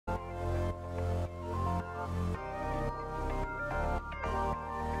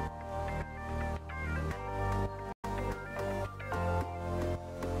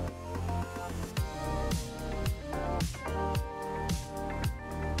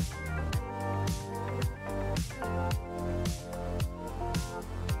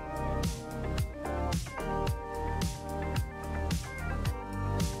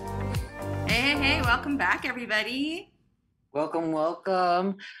Hey, welcome back, everybody. Welcome,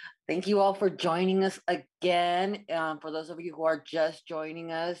 welcome. Thank you all for joining us again. For those of you who are just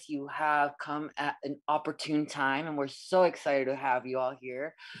joining us, you have come at an opportune time, and we're so excited to have you all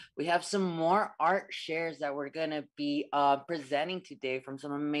here. We have some more art shares that we're going to be presenting today from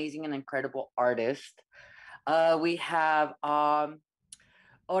some amazing and incredible artists. We have Ore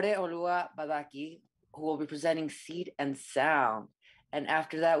Olua Badaki, who will be presenting Seed and Sound. And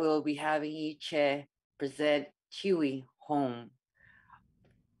after that, we will be having Iche present Chewy Home.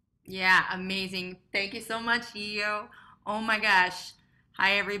 Yeah, amazing. Thank you so much, Iyo. Oh my gosh.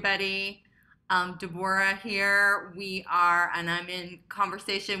 Hi, everybody. Debórah here. And I'm in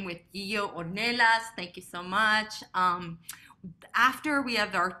conversation with Iyo Ornelas. Thank you so much. After we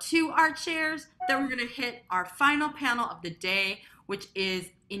have our 2 art shares, then we're going to hit our final panel of the day, which is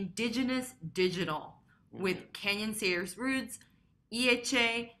Indigenous Digital with Kanyon Sayers-Roods,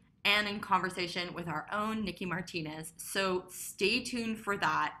 EHA, and in conversation with our own Nicky Martinez. So stay tuned for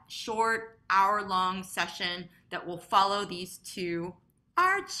that short hour-long session that will follow these 2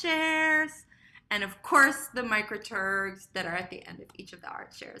 art shares. And of course, the microturgs that are at the end of each of the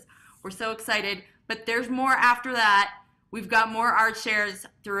art shares. We're so excited, but there's more after that. We've got more art shares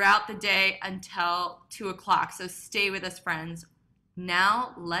throughout the day until 2 o'clock. So stay with us, friends.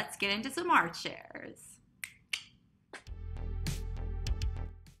 Now let's get into some art shares.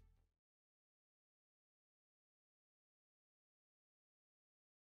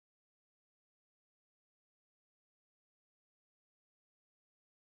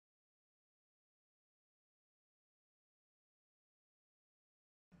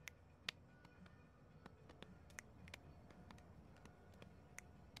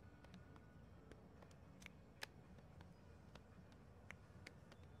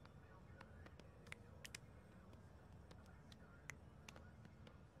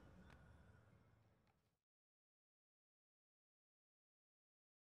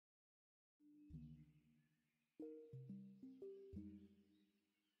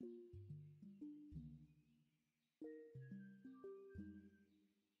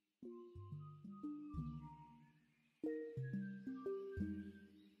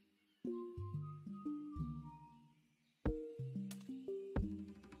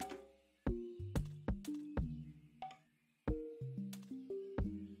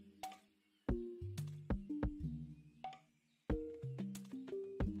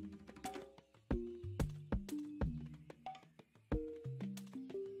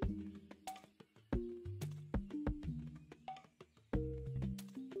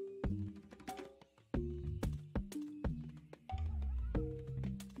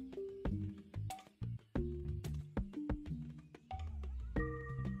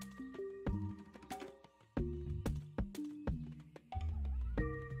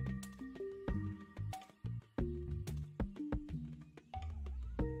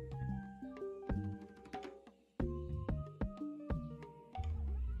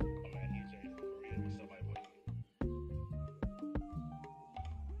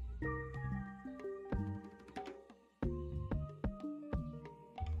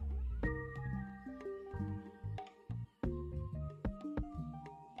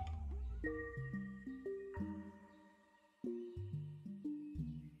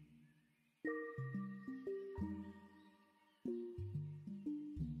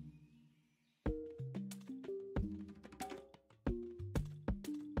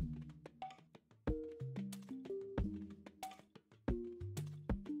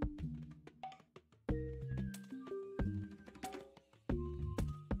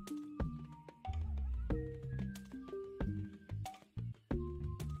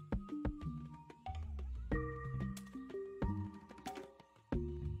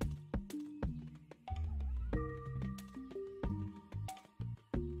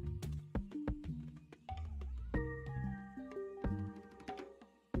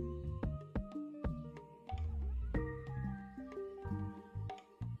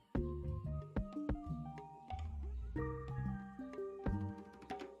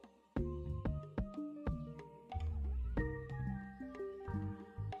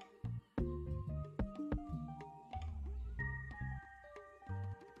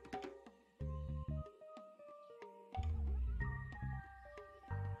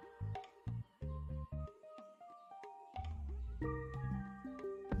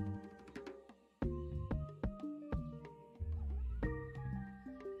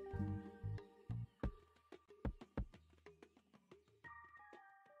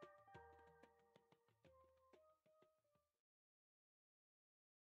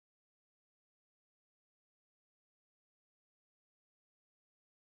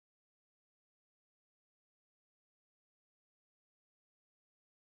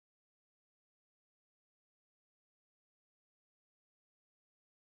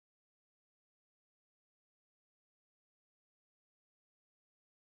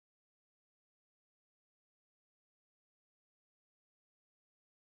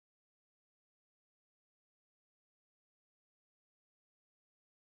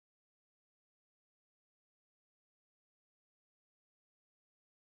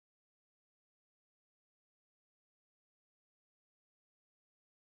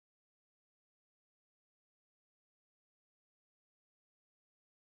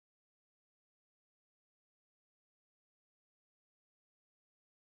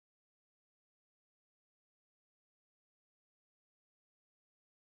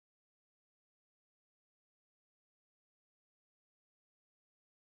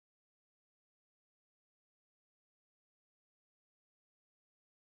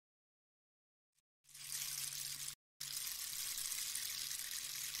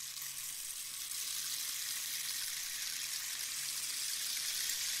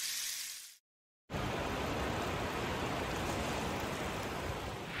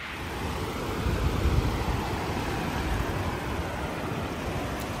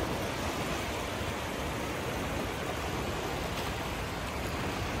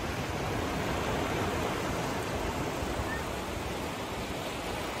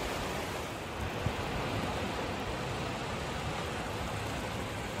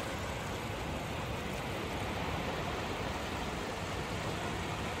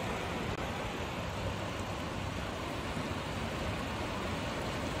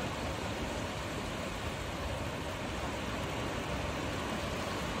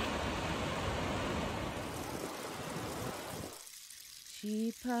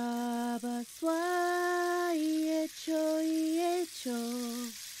 Chipaba swai echo.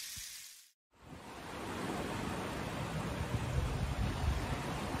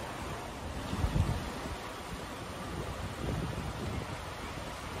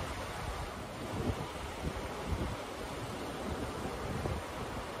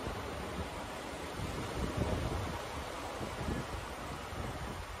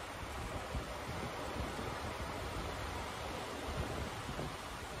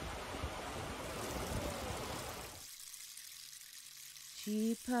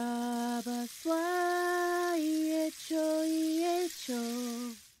 Chipaba swai echo.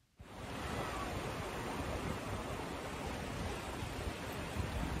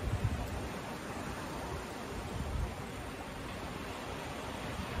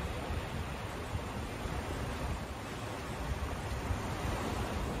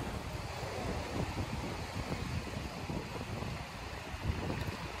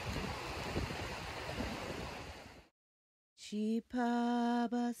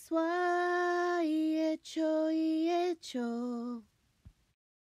 Chipaba swai echo.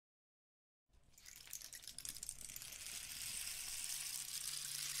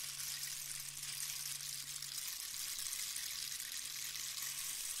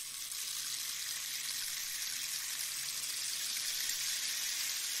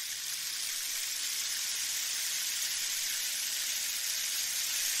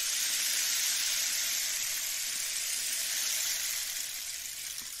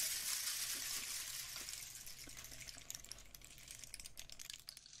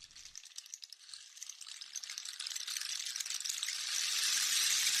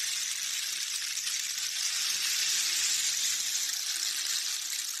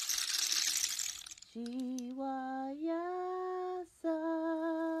 Chiwayasa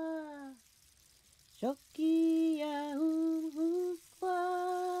Shokia Umhukwa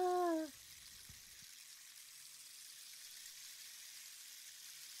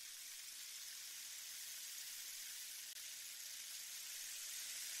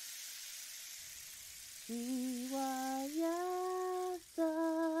Chiwayasa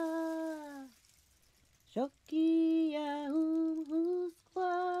Shokia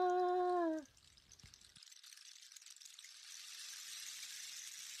Umhukwa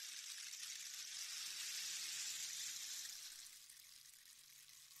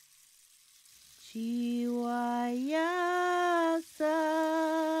Chiwayasa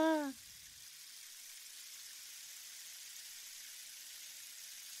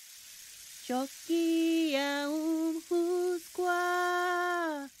Shokia Umhukwa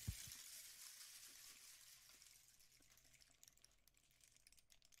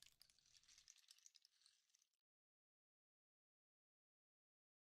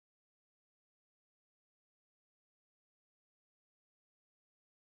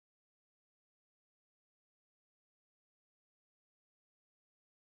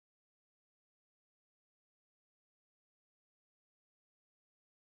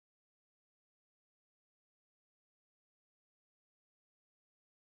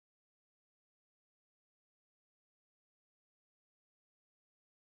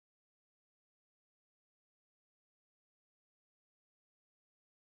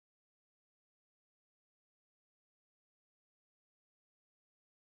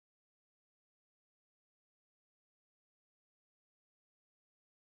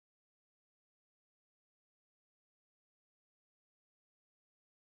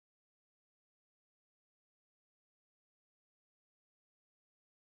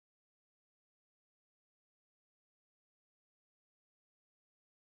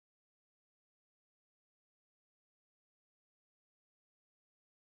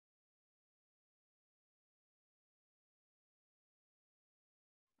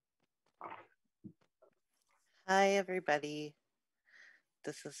Hi, everybody.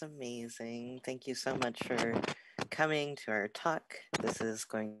 This is amazing. Thank you so much for coming to our talk. This is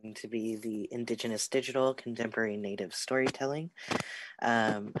going to be the Indigenous Digital Contemporary Native Storytelling.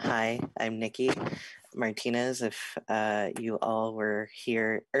 Hi, I'm Nicky Martinez. If you all were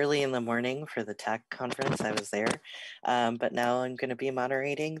here early in the morning for the TAC conference, I was there. But now I'm going to be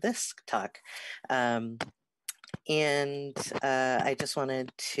moderating this talk. And I just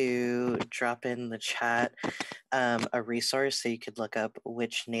wanted to drop in the chat a resource so you could look up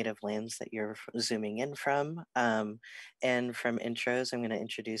which native lands that you're zooming in from. And from intros, I'm going to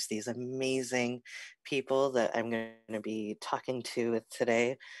introduce these amazing people that I'm going to be talking to with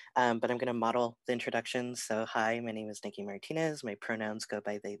today. But I'm going to model the introductions. So hi, my name is Nicky Martinez. My pronouns go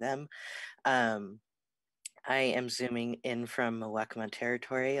by they, them. I am zooming in from Muisca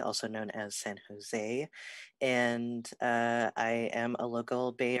territory, also known as San Jose, and I am a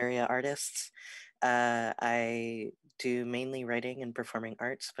local Bay Area artist. I do mainly writing and performing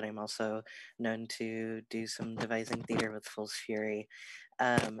arts, but I'm also known to do some devising theater with foolsFURY.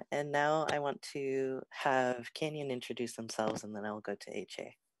 And now I want to have Kanyon introduce themselves, and then I'll go to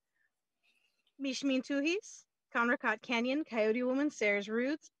HA. Mishmin Tuhis, Conrakat Kanyon, Coyote Woman,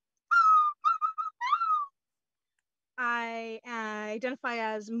 Sayers-Roods. I identify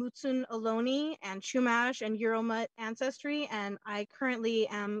as Mutsun Ohlone and Chumash and Euromut ancestry, and I currently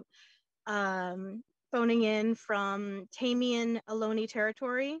am phoning in from Tamian Ohlone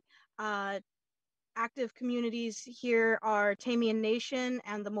territory. Active communities here are Tamian Nation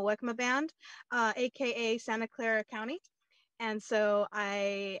and the Muisca Band, aka Santa Clara County. And so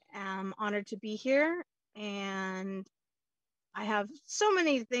I am honored to be here, and I have so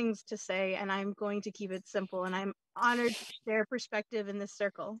many things to say, and I'm going to keep it simple, and I'm honored to share perspective in this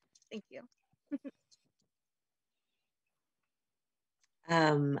circle. Thank you.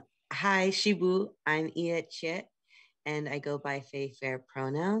 Hi, Shibu. I'm chié, and I go by Faye Fair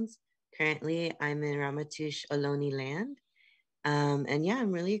pronouns. Currently, I'm in Ramaytush Ohlone land. And yeah,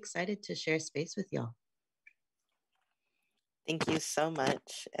 I'm really excited to share space with y'all. Thank you so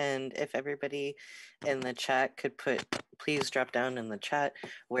much. And if everybody in the chat could please drop down in the chat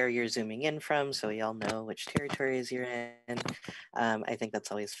where you're zooming in from so we all know which territories you're in. I think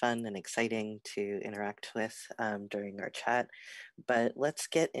that's always fun and exciting to interact with during our chat. But let's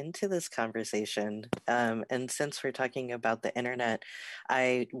get into this conversation. And since we're talking about the internet,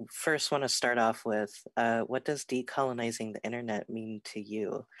 I first want to start off with what does decolonizing the internet mean to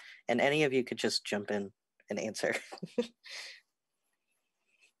you? And any of you could just jump in and answer.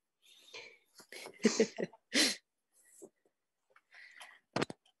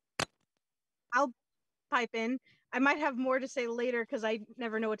 I'll pipe in. I might have more to say later because I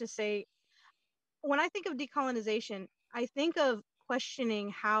never know what to say. When I think of decolonization, I think of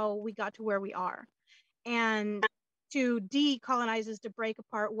questioning how we got to where we are. And to decolonize is to break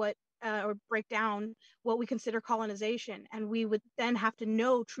apart or break down what we consider colonization. And we would then have to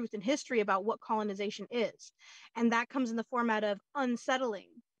know truth and history about what colonization is. And that comes in the format of unsettling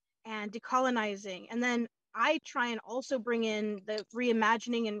and decolonizing. And then I try and also bring in the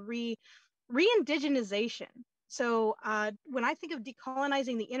reimagining and re-indigenization. So when I think of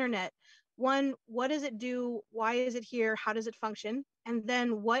decolonizing the internet, one, what does it do? Why is it here? How does it function? And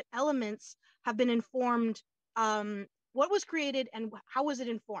then what elements have been informed? What was created and how was it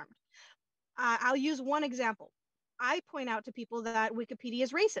informed? I'll use one example. I point out to people that Wikipedia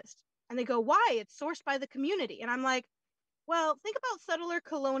is racist, and they go, why? It's sourced by the community. And I'm like, well, think about settler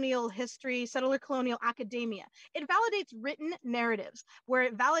colonial history, settler colonial academia. It validates written narratives, where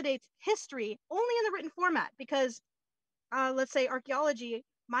it validates history only in the written format, because let's say archaeology,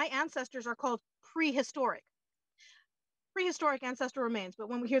 my ancestors are called prehistoric ancestral remains. But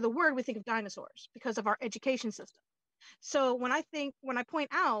when we hear the word, we think of dinosaurs because of our education system. So when I point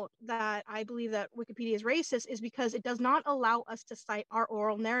out that I believe that Wikipedia is racist is because it does not allow us to cite our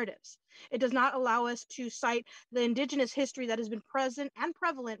oral narratives. It does not allow us to cite the indigenous history that has been present and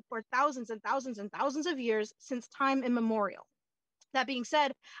prevalent for thousands and thousands and thousands of years since time immemorial. That being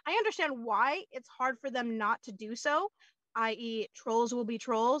said, I understand why it's hard for them not to do so, i.e. trolls will be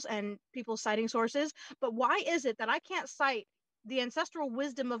trolls and people citing sources. But why is it that I can't cite the ancestral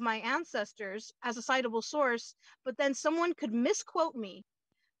wisdom of my ancestors as a citable source, but then someone could misquote me,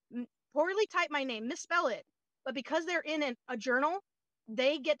 poorly type my name, misspell it, but because they're in a journal,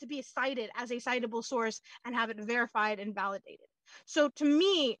 they get to be cited as a citable source and have it verified and validated. So to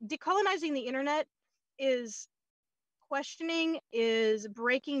me, decolonizing the internet is questioning, is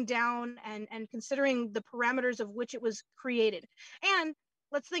breaking down and considering the parameters of which it was created. And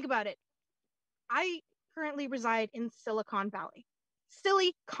let's think about it. I currently reside in Silicon Valley.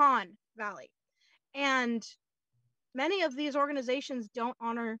 And many of these organizations don't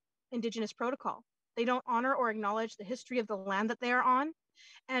honor Indigenous protocol. They don't honor or acknowledge the history of the land that they are on.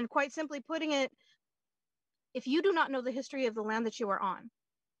 And quite simply putting it, if you do not know the history of the land that you are on,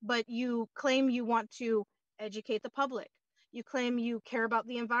 but you claim you want to educate the public, you claim you care about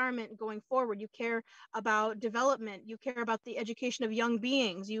the environment going forward, you care about development, you care about the education of young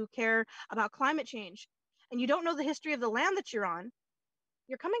beings, you care about climate change, and you don't know the history of the land that you're on,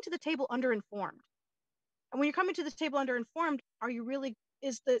 you're coming to the table underinformed. And when you're coming to the table underinformed,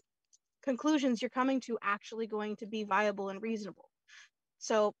 is the conclusions you're coming to actually going to be viable and reasonable?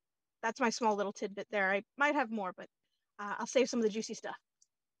 So that's my small little tidbit there. I might have more, but I'll save some of the juicy stuff.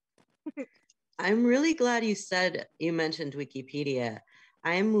 I'm really glad you mentioned Wikipedia.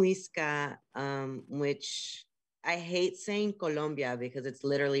 I am Muisca, which I hate saying Colombia because it's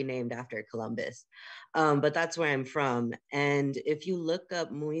literally named after Columbus, but that's where I'm from. And if you look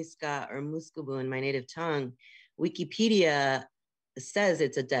up Muisca or Muscubu in my native tongue, Wikipedia says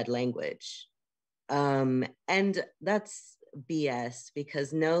it's a dead language. And that's BS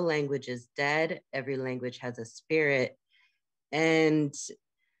because no language is dead. Every language has a spirit. And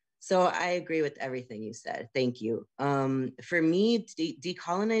so I agree with everything you said. Thank you. For me,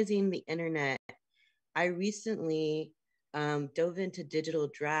 decolonizing the internet, I recently dove into digital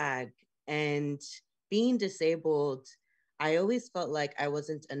drag, and being disabled, I always felt like I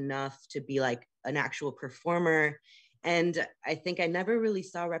wasn't enough to be like an actual performer. And I think I never really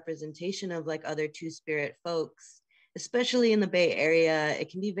saw representation of like other two-spirit folks, especially in the Bay Area. It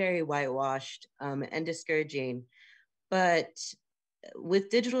can be very whitewashed and discouraging. But with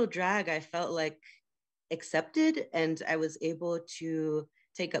digital drag, I felt like accepted and I was able to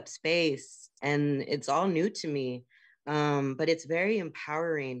take up space, and it's all new to me. But it's very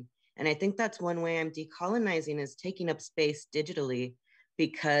empowering. And I think that's one way I'm decolonizing is taking up space digitally,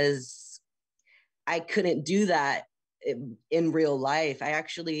 because I couldn't do that in real life. I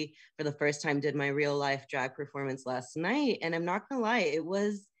actually, for the first time, did my real life drag performance last night. And I'm not gonna lie, it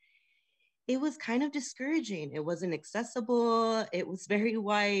was kind of discouraging. It wasn't accessible. It was very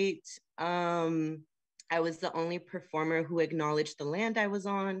white. I was the only performer who acknowledged the land I was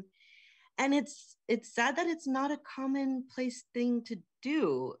on. And it's sad that it's not a commonplace thing to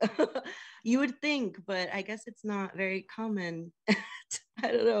do. You would think, but I guess it's not very common.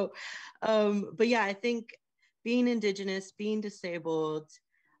 I don't know. But yeah, I think being Indigenous, being disabled,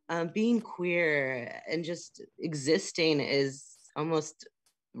 being queer, and just existing is almost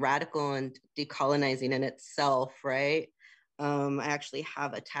radical and decolonizing in itself, right? I actually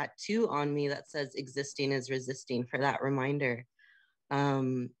have a tattoo on me that says existing is resisting, for that reminder.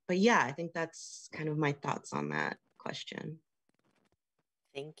 But yeah, I think that's kind of my thoughts on that question.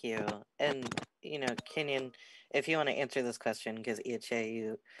 Thank you. And, Kanyon, if you want to answer this question, because Iche,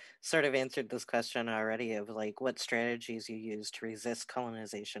 you sort of answered this question already of like what strategies you use to resist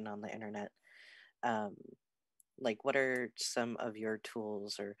colonization on the internet. Like, what are some of your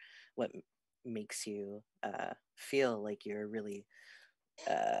tools, or what makes you feel like you're really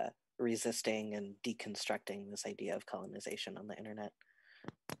resisting and deconstructing this idea of colonization on the internet?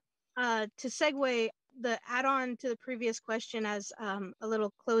 To segue the add-on to the previous question as a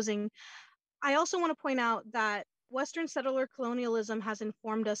little closing, I also want to point out that Western settler colonialism has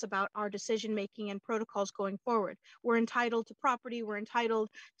informed us about our decision-making and protocols going forward. We're entitled to property, we're entitled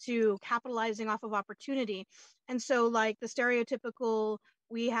to capitalizing off of opportunity. And so like the stereotypical,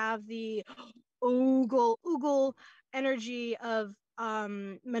 we have the oogle energy of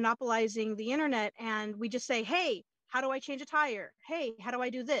monopolizing the internet, and we just say, hey, how do I change a tire? Hey, how do I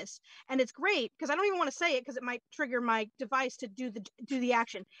do this? And it's great because I don't even want to say it because it might trigger my device to do the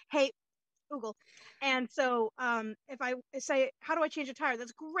action. Hey, Google. And so if I say, how do I change a tire?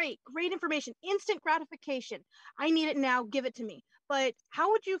 That's great information, instant gratification. I need it now, give it to me. But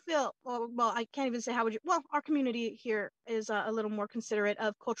how would you feel? Well, I can't even say how would you, well, our community here is a little more considerate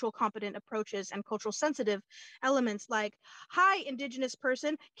of cultural competent approaches and cultural sensitive elements like, hi, Indigenous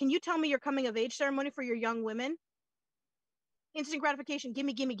person, can you tell me your coming of age ceremony for your young women? Instant gratification,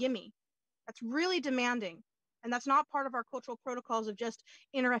 gimme. That's really demanding. And that's not part of our cultural protocols of just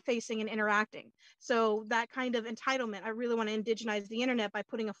interfacing and interacting. So that kind of entitlement, I really want to indigenize the internet by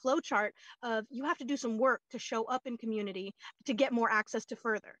putting a flow chart of you have to do some work to show up in community to get more access to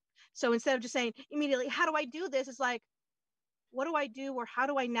further. So instead of just saying immediately, how do I do this? It's like, what do I do, or how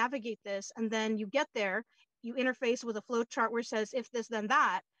do I navigate this? And then you get there, you interface with a flow chart where it says if this, then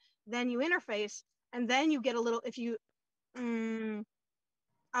that, then you interface, and then you get a little, if you,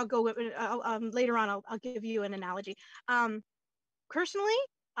 I'll go with later on. I'll give you an analogy. Personally,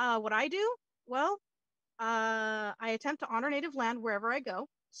 what I do, well, I attempt to honor native land wherever I go.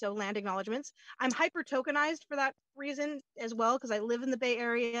 So land acknowledgements. I'm hyper tokenized for that reason as well, because I live in the Bay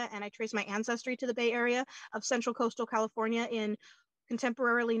Area and I trace my ancestry to the Bay Area of Central Coastal California in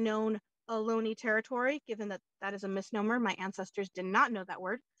contemporarily known Ohlone territory, given that that is a misnomer. My ancestors did not know that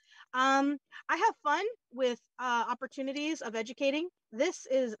word. I have fun with opportunities of educating. This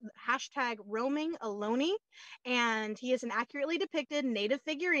is hashtag roaming Ohlone, and he is an accurately depicted native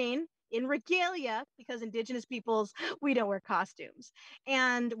figurine in regalia, because Indigenous peoples, we don't wear costumes.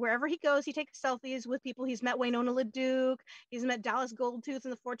 And wherever he goes, he takes selfies with people. He's met Waynona LaDuke. He's met Dallas Goldtooth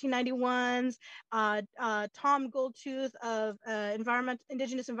in the 1491s, Tom Goldtooth of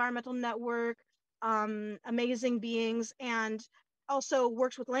Indigenous Environmental Network, amazing beings, and also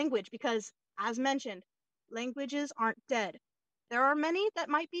works with language because, as mentioned, languages aren't dead. There are many that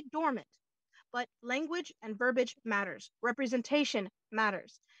might be dormant, but language and verbiage matters. Representation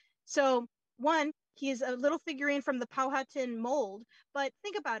matters. So one, he's a little figurine from the Powhatan mold, but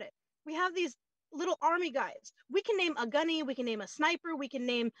think about it. We have these little army guys. We can name a gunny, we can name a sniper, we can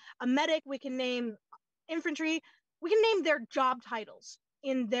name a medic, we can name infantry, we can name their job titles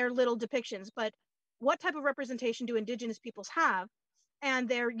in their little depictions, but what type of representation do Indigenous peoples have? And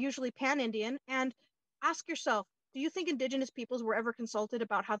they're usually pan-Indian. And ask yourself, do you think Indigenous peoples were ever consulted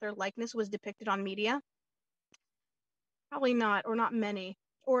about how their likeness was depicted on media? Probably not, or not many,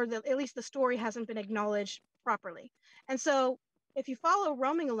 or at least the story hasn't been acknowledged properly. And so if you follow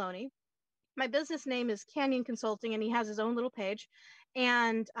Roaming Ohlone, my business name is Kanyon Consulting, and he has his own little page.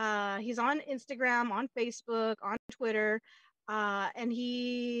 And he's on Instagram, on Facebook, on Twitter, and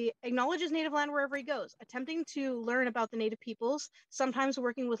he acknowledges native land wherever he goes, attempting to learn about the native peoples, sometimes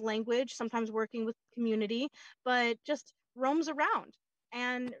working with language, sometimes working with community, but just roams around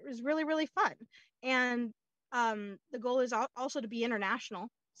and is really, really fun. And the goal is also to be international.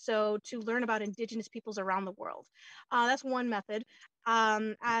 So to learn about Indigenous peoples around the world. That's one method.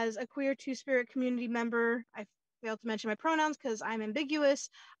 As a queer two-spirit community member, I failed to mention my pronouns because I'm ambiguous.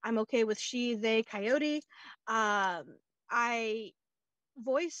 I'm okay with she, they, coyote. I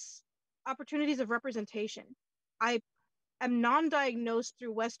voice opportunities of representation. I am non-diagnosed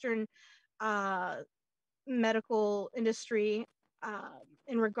through Western medical industry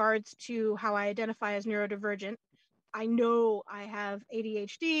in regards to how I identify as neurodivergent. I know I have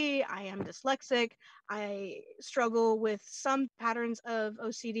ADHD, I am dyslexic, I struggle with some patterns of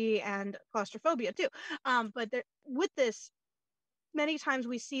OCD and claustrophobia too. But with this, many times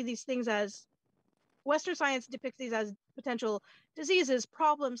we see these things as Western science depicts these as potential diseases,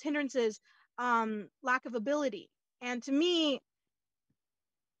 problems, hindrances, lack of ability. And to me,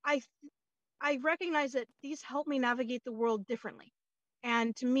 I recognize that these help me navigate the world differently.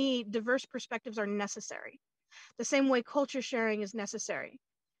 And to me, diverse perspectives are necessary. The same way culture sharing is necessary.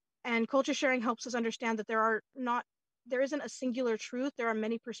 And culture sharing helps us understand that there isn't a singular truth. There are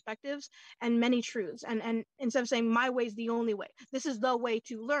many perspectives and many truths. And instead of saying my way is the only way, this is the way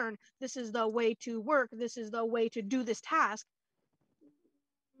to learn, this is the way to work, this is the way to do this task,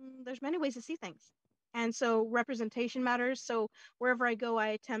 there's many ways to see things. And so representation matters. So wherever I go, I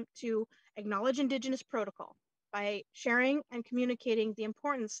attempt to acknowledge Indigenous protocol by sharing and communicating the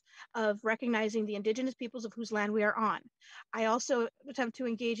importance of recognizing the Indigenous peoples of whose land we are on. I also attempt to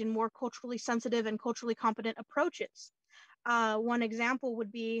engage in more culturally sensitive and culturally competent approaches. One example would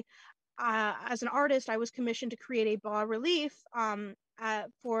be, as an artist, I was commissioned to create a bas relief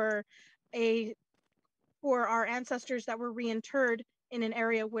for our ancestors that were reinterred in an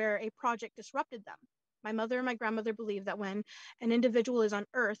area where a project disrupted them. My mother and my grandmother believe that when an individual is on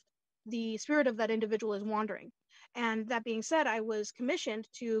Earth, the spirit of that individual is wandering. And that being said, I was commissioned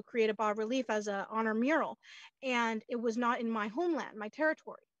to create a bas relief as an honor mural, and it was not in my homeland, my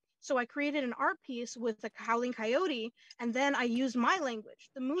territory. So I created an art piece with a howling coyote, and then I used my language,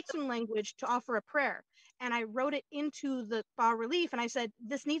 the Mutsun language, to offer a prayer. And I wrote it into the bas relief, and I said,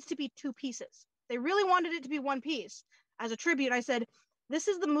 this needs to be 2 pieces. They really wanted it to be 1 piece. As a tribute, I said, this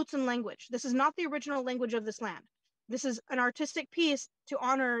is the Mutsun language. This is not the original language of this land. This is an artistic piece to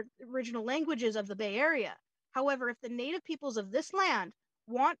honor the original languages of the Bay Area. However, if the native peoples of this land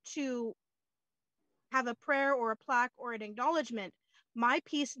want to have a prayer or a plaque or an acknowledgement, my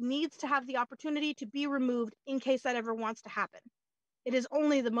piece needs to have the opportunity to be removed in case that ever wants to happen. It is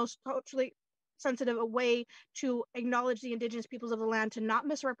only the most culturally sensitive a way to acknowledge the Indigenous peoples of the land, to not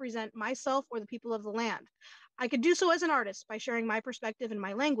misrepresent myself or the people of the land. I could do so as an artist by sharing my perspective and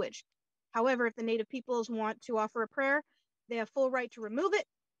my language. However, if the native peoples want to offer a prayer, they have full right to remove it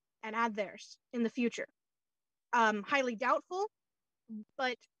and add theirs in the future. Highly doubtful,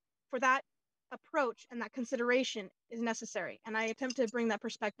 but for that approach and that consideration is necessary. And I attempt to bring that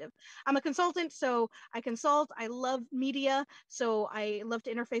perspective. I'm a consultant, so I consult. I love media, so I love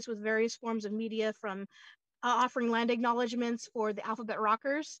to interface with various forms of media, from offering land acknowledgements for the Alphabet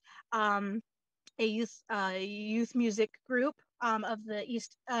Rockers, a youth music group of the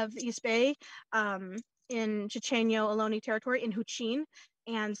East Bay in Chochenyo Ohlone territory in Huchin.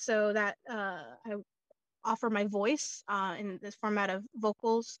 And so that I offer my voice in this format of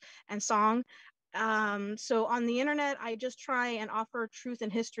vocals and song. So on the internet, I just try and offer truth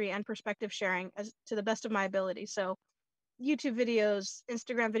and history and perspective sharing as to the best of my ability. So YouTube videos,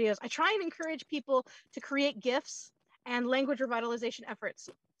 Instagram videos, I try and encourage people to create GIFs and language revitalization efforts.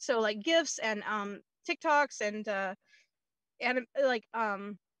 So like GIFs and TikToks and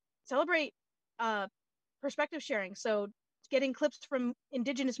celebrate perspective sharing. So getting clips from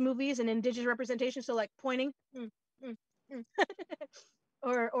Indigenous movies and Indigenous representation. So like pointing,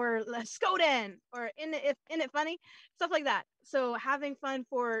 or Skoden, or in it funny, stuff like that. So having fun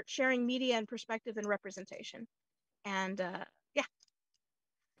for sharing media and perspective and representation, and yeah.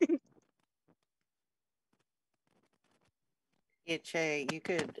 Yeah, Che, you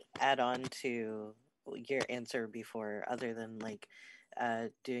could add on to your answer before, other than like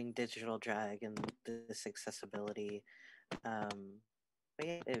doing digital drag and this accessibility. But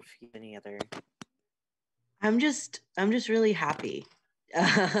yeah, if you have any other, I'm just really happy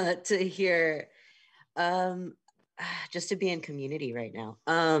to hear, just to be in community right now.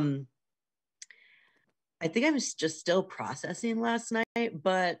 I think I was just still processing last night,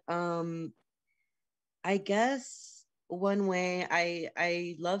 but I guess one way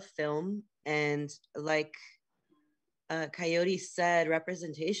I love film, and like Coyote said,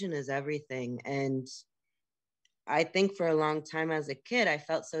 representation is everything. And I think for a long time as a kid, I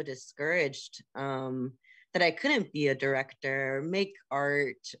felt so discouraged that I couldn't be a director, or make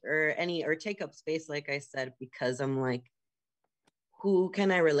art, or take up space, like I said, because I'm like, who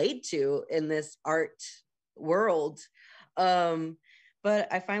can I relate to in this art world?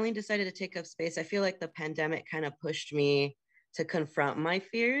 But I finally decided to take up space. I feel like the pandemic kind of pushed me to confront my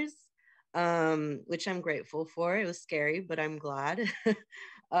fears, which I'm grateful for. It was scary, but I'm glad.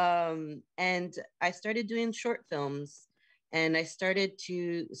 And I started doing short films, and I started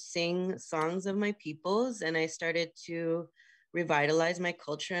to sing songs of my peoples, and I started to revitalize my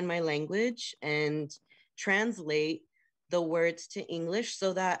culture and my language and translate the words to English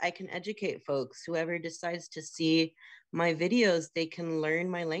so that I can educate folks. Whoever decides to see my videos, they can learn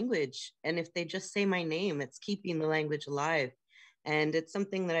my language. And if they just say my name, it's keeping the language alive. And it's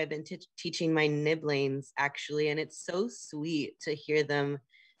something that I've been teaching my nibblings, actually. And it's so sweet to hear them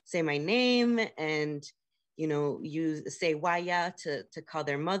say my name, and, you know, you say waya to call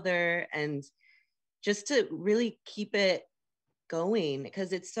their mother, and just to really keep it going,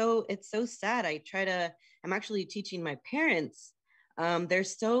 because it's so sad. I'm actually teaching my parents. They're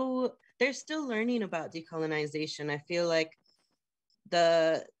still learning about decolonization. I feel like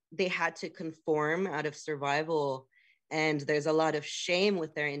they had to conform out of survival, and there's a lot of shame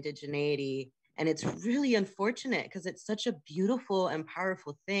with their indigeneity, and it's really unfortunate because it's such a beautiful and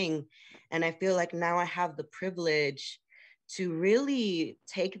powerful thing. And I feel like now I have the privilege to really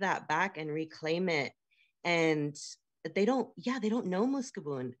take that back and reclaim it. And they don't know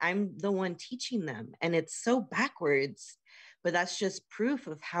Muskabun. I'm the one teaching them, and it's so backwards, but that's just proof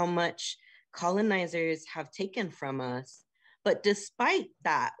of how much colonizers have taken from us. But despite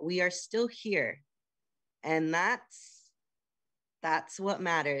that, we are still here, and that's what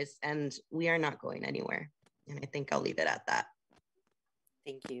matters, and we are not going anywhere. And I think I'll leave it at that.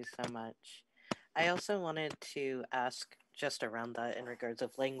 thank you so much. I also wanted to ask just around that in regards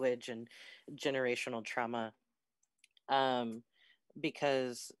of language and generational trauma,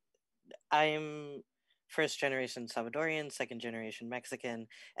 because I'm first generation Salvadorian, second generation Mexican,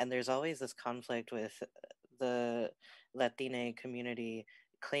 and there's always this conflict with the Latina community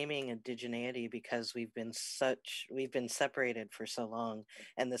claiming indigeneity because we've been separated for so long,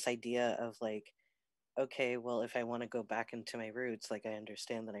 and this idea of like, okay, well, if I want to go back into my roots, like I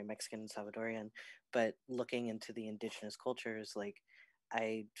understand that I'm Mexican and Salvadorian, but looking into the indigenous cultures, like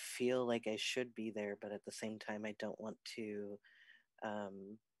I feel like I should be there, but at the same time I don't want to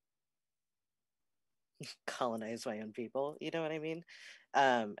colonize my own people, you know what I mean?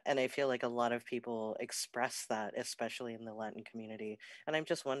 And I feel like a lot of people express that, especially in the Latin community. And I'm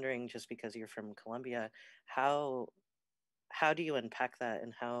just wondering, just because you're from Colombia, how do you unpack that,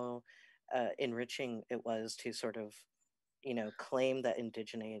 and how enriching it was to sort of, you know, claim that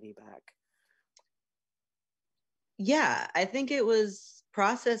indigeneity back? Yeah, I think it was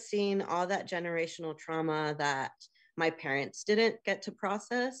processing all that generational trauma that my parents didn't get to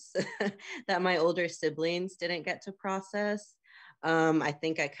process, that my older siblings didn't get to process. I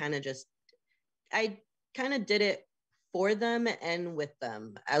think I kind of did it for them and with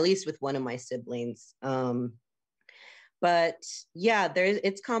them, at least with one of my siblings. But yeah,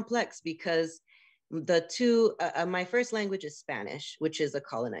 it's complex because the two, my first language is Spanish, which is a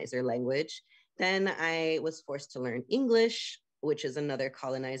colonizer language. Then I was forced to learn English, which is another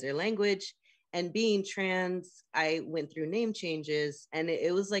colonizer language. And being trans, I went through name changes, and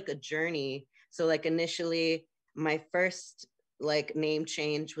it was like a journey. So like initially, my first like name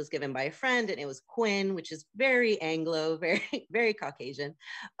change was given by a friend, and it was Quinn, which is very Anglo, very, very Caucasian.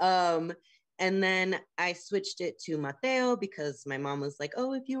 And then I switched it to Mateo because my mom was like,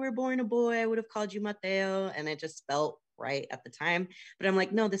 oh, if you were born a boy, I would have called you Mateo. And it just felt right at the time. But I'm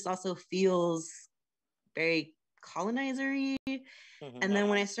like, no, this also feels very colonizer-y. Mm-hmm. And then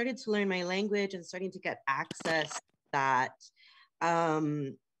when I started to learn my language and starting to get access that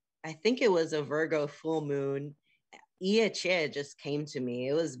I think it was a Virgo full moon. Chié just came to me.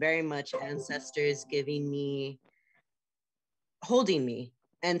 It was very much ancestors giving me, holding me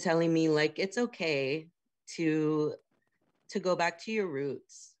and telling me like, it's okay to go back to your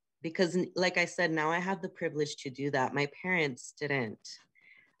roots. Because like I said, now I have the privilege to do that. My parents didn't.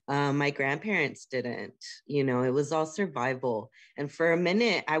 My grandparents didn't. You know, it was all survival. And for a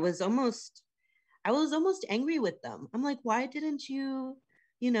minute, I was almost angry with them. I'm like, why didn't you,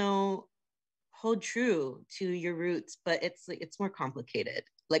 you know, hold true to your roots? But it's more complicated.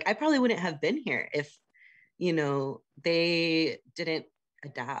 Like, I probably wouldn't have been here if, you know, they didn't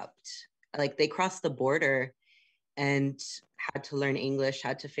adapt. Like, they crossed the border and had to learn English,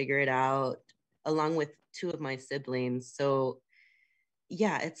 had to figure it out, along with two of my siblings. So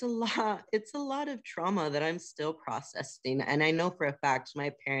yeah, it's a lot of trauma that I'm still processing. And I know for a fact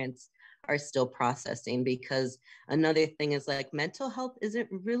my parents are still processing, because another thing is like mental health isn't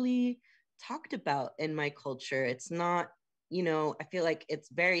really talked about in my culture. It's not, you know, I feel like it's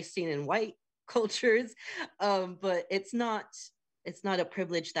very seen in white cultures, but it's not a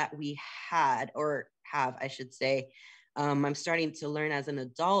privilege that we had, or have, I should say. I'm starting to learn as an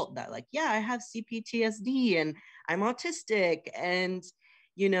adult that like, yeah, I have CPTSD and I'm autistic, and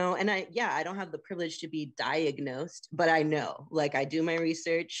you know, and I don't have the privilege to be diagnosed, but I know, like, I do my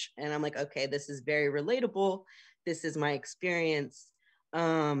research and I'm like, okay, this is very relatable. This is my experience.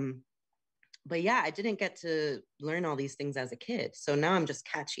 But yeah, I didn't get to learn all these things as a kid. So now I'm just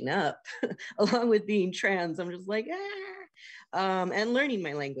catching up along with being trans. I'm just like, and learning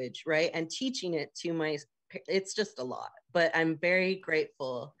my language, right? And teaching it to it's just a lot, but I'm very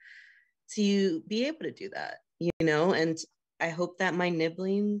grateful to be able to do that, you know, and I hope that my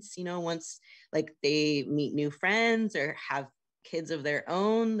nibblings, you know, once like they meet new friends or have kids of their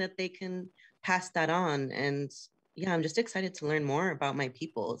own, that they can pass that on. And yeah, I'm just excited to learn more about my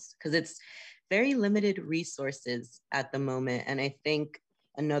peoples, because it's very limited resources at the moment. And I think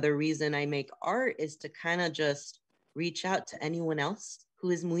another reason I make art is to kind of just reach out to anyone else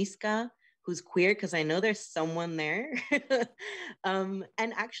who is Muisca, who's queer, because I know there's someone there. And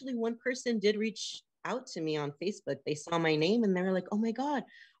actually one person did reach out to me on Facebook. They saw my name and they were like, oh my God,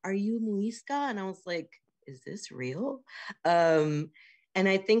 are you Muisca? And I was like, is this real? And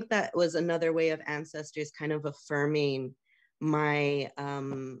I think that was another way of ancestors kind of affirming my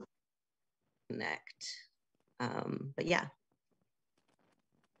connect. But yeah.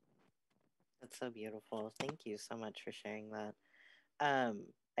 That's so beautiful. Thank you so much for sharing that.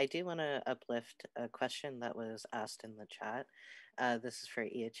 I do want to uplift a question that was asked in the chat. This is for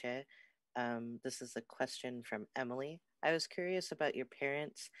Iache. This is a question from Emily. I was curious about your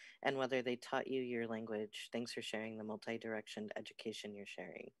parents and whether they taught you your language. Thanks for sharing the multi-direction education you're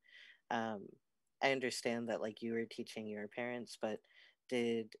sharing. I understand that like you were teaching your parents, but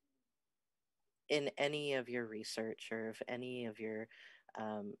did in any of your research or if any of your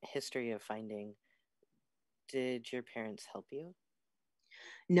history of finding, did your parents help you?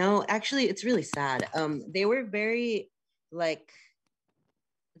 No, actually, it's really sad. They were very, like,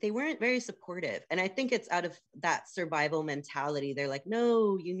 they weren't very supportive. And I think it's out of that survival mentality. They're like,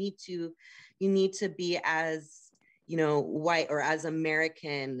 no, you need to be as, you know, white or as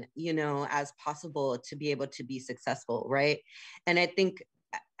American, you know, as possible to be able to be successful, right? And I think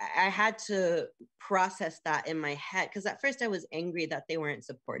I had to process that in my head, because at first I was angry that they weren't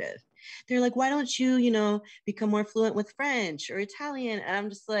supportive. They're like, why don't you, you know, become more fluent with French or Italian? And I'm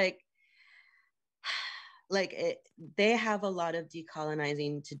just like they have a lot of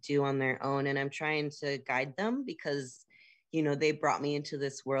decolonizing to do on their own, and I'm trying to guide them, because, you know, they brought me into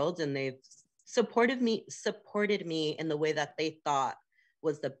this world and they've supported me in the way that they thought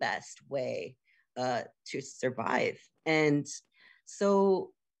was the best way to survive. And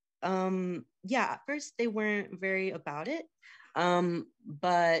so yeah, at first they weren't very about it,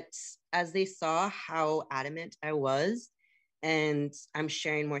 but as they saw how adamant I was, and I'm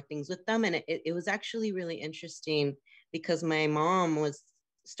sharing more things with them, and it was actually really interesting, because my mom was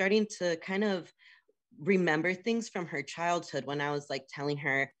starting to kind of remember things from her childhood when I was like telling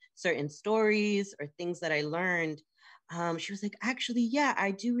her certain stories or things that I learned. She was like, actually, yeah, I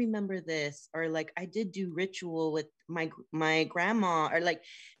do remember this, or like I did do ritual with my grandma, or like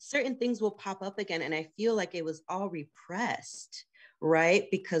certain things will pop up again, and I feel like it was all repressed, right?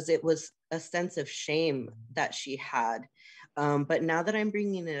 Because it was a sense of shame that she had. But now that I'm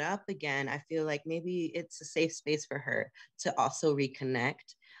bringing it up again, I feel like maybe it's a safe space for her to also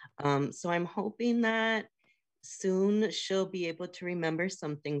reconnect. So I'm hoping that soon she'll be able to remember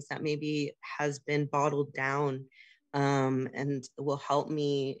some things that maybe has been bottled down, and will help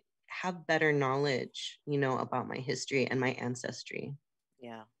me have better knowledge, you know, about my history and my ancestry.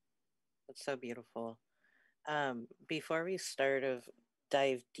 Yeah, that's so beautiful. Before we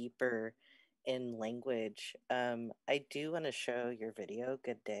dive deeper in language, I do want to show your video,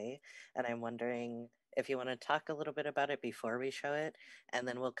 Good Day, and I'm wondering if you want to talk a little bit about it before we show it, and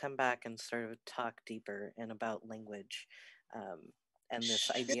then we'll come back and sort of talk deeper and about language and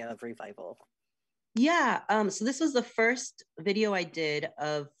this idea of revival. Yeah, so this was the first video I did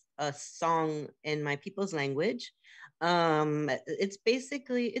of a song in my people's language. It's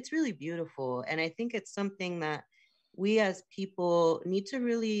really beautiful. And I think it's something that we as people need to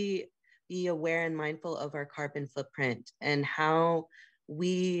really be aware and mindful of our carbon footprint and how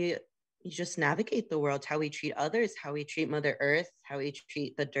we just navigate the world, how we treat others, how we treat Mother Earth, how we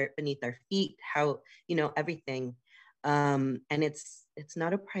treat the dirt beneath our feet, how, you know, everything. And it's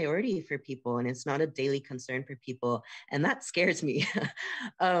not a priority for people, and it's not a daily concern for people, and that scares me.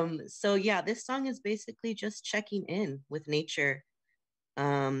 So yeah, this song is basically just checking in with nature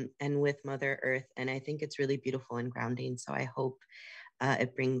and with Mother Earth, and I think it's really beautiful and grounding. So I hope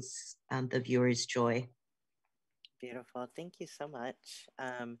it brings the viewers joy. Beautiful. Thank you so much.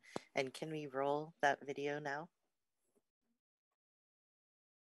 And can we roll that video now?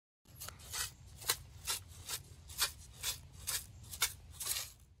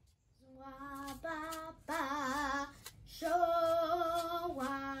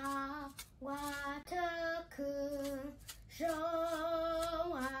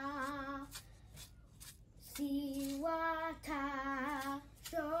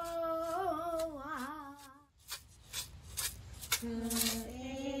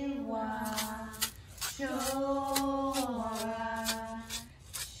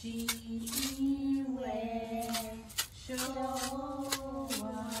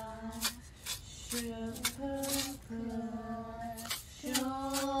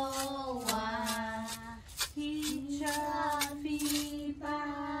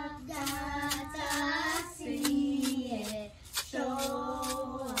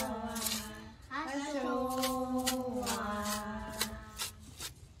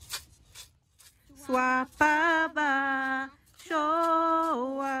 Swapaba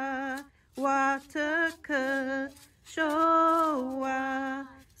showa wataka showa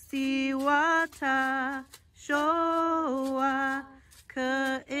siwata showa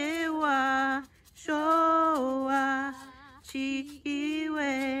kaewa showa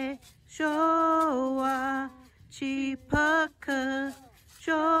chiwe showa chipaka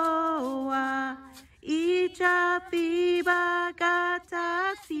showa ichapiba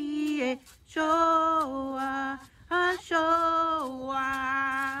gatasie showa showa.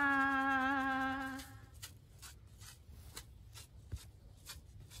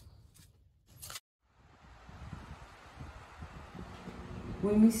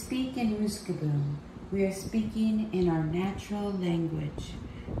 When we speak in Muisca, we are speaking in our natural language.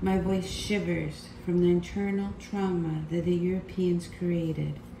 My voice shivers from the internal trauma that the Europeans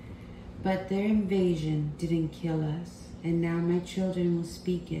created. But their invasion didn't kill us, and now my children will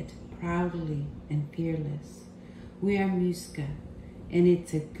speak it proudly and fearless. We are Muisca, and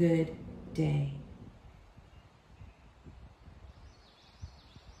it's a good day.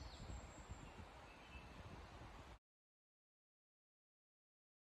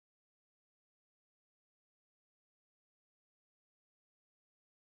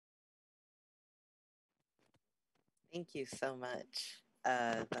 Thank you so much.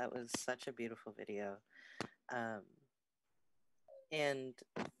 That was such a beautiful video. And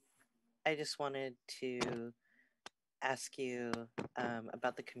I just wanted to ask you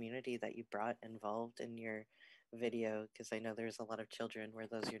about the community that you brought involved in your video, because I know there's a lot of children. Were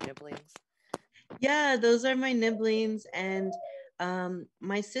those your nibblings? Yeah, those are my nibblings. And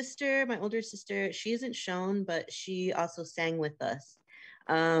my sister, my older sister, she isn't shown, but she also sang with us.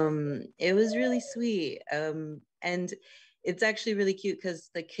 It was really sweet. And it's actually really cute because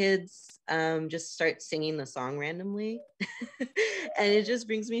the kids just start singing the song randomly. And it just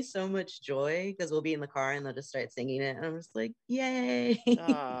brings me so much joy because we'll be in the car and they'll just start singing it. And I'm just like, yay.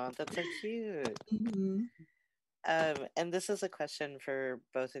 Aw, that's so cute. Mm-hmm. And this is a question for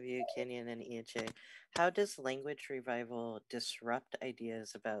both of you, Kanyon and Iyache. How does language revival disrupt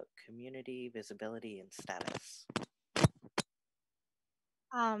ideas about community, visibility, and status?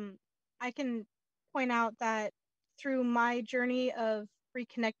 I can point out that through my journey of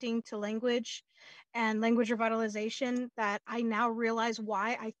reconnecting to language and language revitalization, that I now realize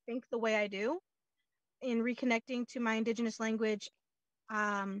why I think the way I do in reconnecting to my Indigenous language.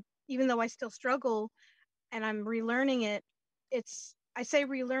 Even though I still struggle and I'm relearning it, I say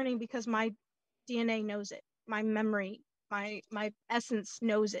relearning because my DNA knows it, my memory, my essence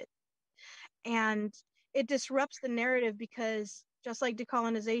knows it. And it disrupts the narrative because just like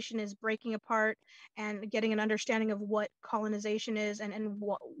decolonization is breaking apart and getting an understanding of what colonization is and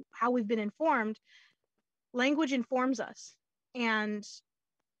how we've been informed, language informs us. And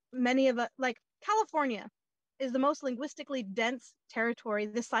many of us, like California, is the most linguistically dense territory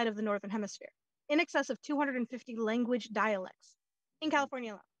this side of the Northern Hemisphere, in excess of 250 language dialects in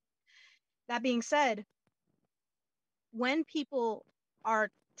California alone. That being said, when people are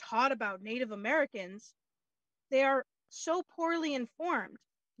taught about Native Americans, they are so poorly informed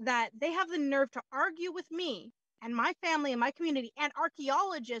that they have the nerve to argue with me and my family and my community and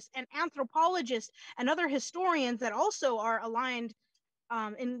archaeologists and anthropologists and other historians that also are aligned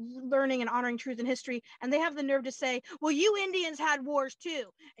in learning and honoring truth and history. And they have the nerve to say, well, you Indians had wars too,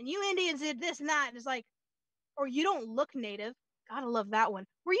 and you Indians did this and that. And it's like, or you don't look Native. Gotta love that one.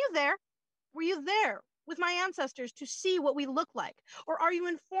 Were you there? Were you there with my ancestors to see what we look like? Or are you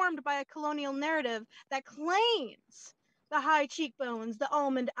informed by a colonial narrative that claims the high cheekbones, the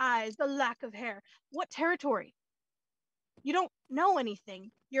almond eyes, the lack of hair? What territory? You don't know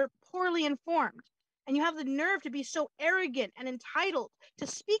anything. You're poorly informed. And you have the nerve to be so arrogant and entitled to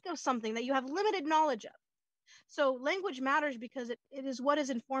speak of something that you have limited knowledge of. So language matters because it's what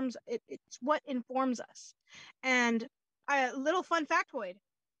informs us. And a little fun factoid.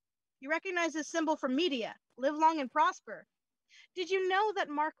 You recognize this symbol from media, live long and prosper. Did you know that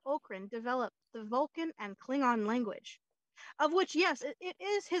Mark Okrand developed the Vulcan and Klingon language? Of which, yes, it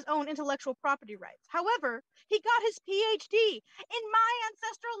is his own intellectual property rights. However, he got his PhD in my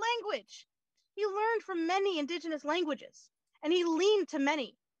ancestral language. He learned from many indigenous languages, and he leaned to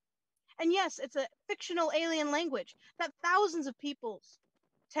many. And yes, it's a fictional alien language that thousands of peoples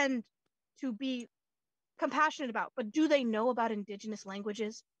tend to be compassionate about. But do they know about indigenous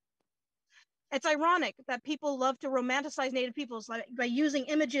languages? It's ironic that people love to romanticize Native peoples by using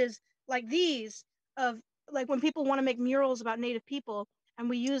images like these of, like, when people want to make murals about Native people, and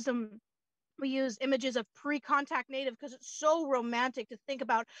we use images of pre-contact Native because it's so romantic to think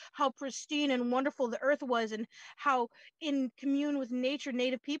about how pristine and wonderful the earth was and how in commune with nature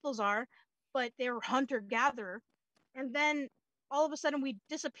Native peoples are, but they're hunter-gatherer. And then all of a sudden we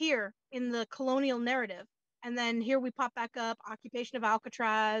disappear in the colonial narrative. And then here we pop back up, occupation of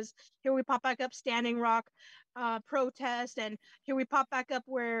Alcatraz. Here we pop back up, Standing Rock protest. And here we pop back up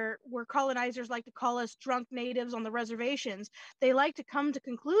where colonizers like to call us drunk natives on the reservations. They like to come to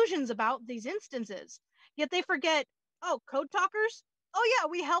conclusions about these instances. Yet they forget, oh, code talkers? Oh yeah,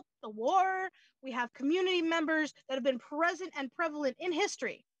 we helped the war. We have community members that have been present and prevalent in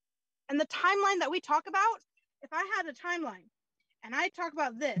history. And the timeline that we talk about, if I had a timeline and I talk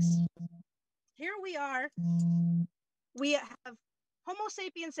about this, here we are. We have Homo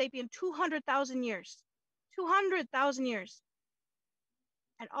sapiens sapien 200,000 years. 200,000 years.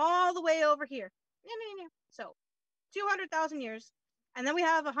 And all the way over here. So 200,000 years. And then we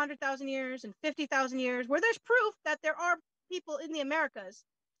have 100,000 years and 50,000 years where there's proof that there are people in the Americas.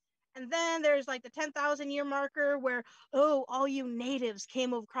 And then there's like the 10,000 year marker where, oh, all you natives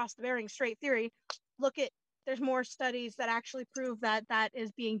came across the Bering Strait theory. Look at, there's more studies that actually prove that that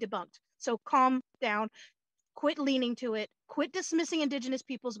is being debunked. So calm down, quit leaning to it, quit dismissing indigenous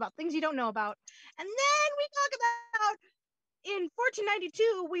peoples about things you don't know about. And then we talk about, in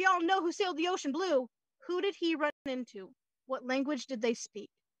 1492, we all know who sailed the ocean blue. Who did he run into? What language did they speak?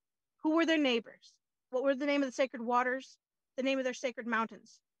 Who were their neighbors? What were the name of the sacred waters? The name of their sacred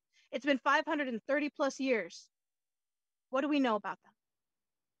mountains? It's been 530 plus years. What do we know about them?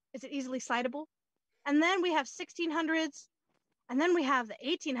 Is it easily citable? And then we have 1600s, and then we have the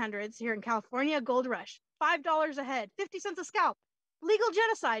 1800s here in California, gold rush, $5 a head, 50 cents a scalp, legal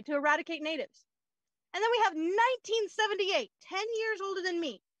genocide to eradicate natives. And then we have 1978, 10 years older than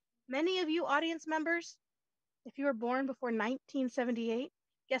me. Many of you audience members, if you were born before 1978,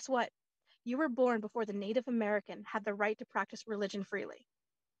 guess what? You were born before the Native American had the right to practice religion freely.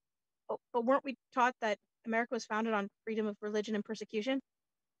 But weren't we taught that America was founded on freedom of religion and persecution?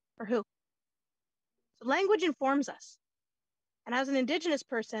 For who? So language informs us. And as an indigenous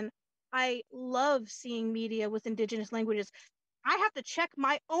person, I love seeing media with indigenous languages. I have to check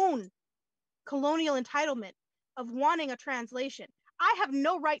my own colonial entitlement of wanting a translation. I have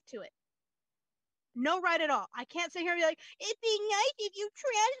no right to it. No right at all. I can't sit here and be like, it'd be nice if you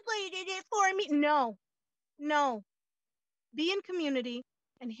translated it for me. No. Be in community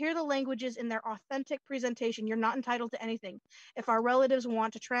and hear the languages in their authentic presentation. You're not entitled to anything. If our relatives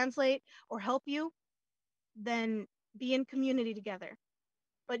want to translate or help you, then be in community together.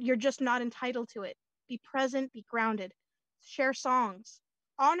 But you're just not entitled to it. Be present, be grounded. Share songs.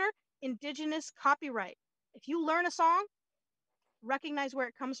 Honor indigenous copyright. If you learn a song, recognize where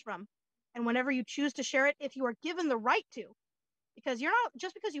it comes from. And whenever you choose to share it, if you are given the right to, because you're not,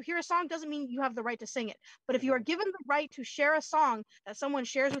 just because you hear a song doesn't mean you have the right to sing it. But if you are given the right to share a song that someone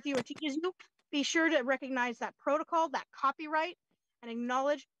shares with you or teaches you, be sure to recognize that protocol, that copyright, and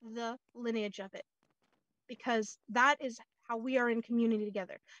acknowledge the lineage of it. Because that is how we are in community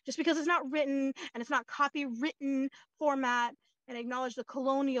together. Just because it's not written and it's not copywritten format, and acknowledge the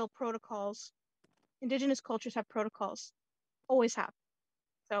colonial protocols. Indigenous cultures have protocols, always have.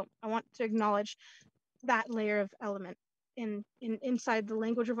 So I want to acknowledge that layer of element inside the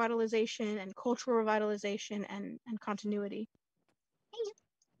language revitalization and cultural revitalization and continuity.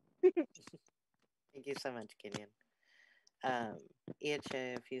 Thank you so much, Kanyon.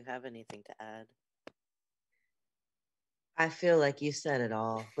 Iche, if you have anything to add. I feel like you said it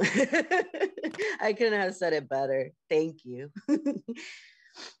all. I couldn't have said it better. Thank you.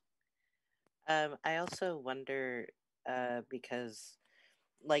 I also wonder, because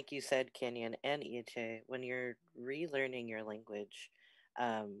like you said, Kanyon and Iche, when you're relearning your language,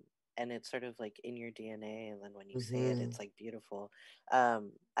 and it's sort of like in your DNA, and then when you say it, it's like beautiful.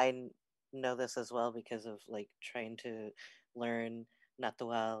 I know this as well because of like trying to learn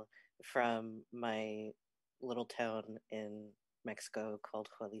Natural from my little town in Mexico called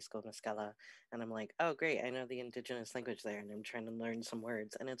Jalisco Mezcala. And I'm like, oh, great, I know the indigenous language there, and I'm trying to learn some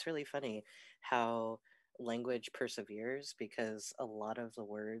words. And it's really funny how language perseveres because a lot of the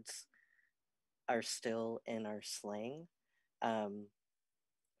words are still in our slang.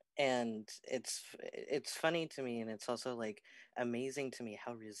 And it's funny to me, and it's also like amazing to me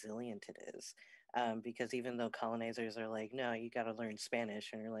how resilient it is. Because even though colonizers are like, no, you got to learn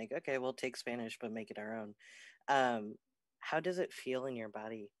Spanish, and you're like, okay, we'll take Spanish but make it our own. How does it feel in your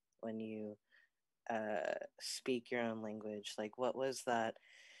body when you speak your own language? Like, what was that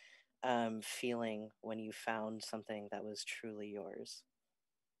feeling when you found something that was truly yours?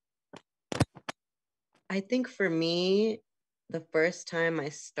 I think for me, the first time I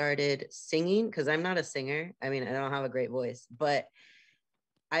started singing, because I'm not a singer, I mean, I don't have a great voice, but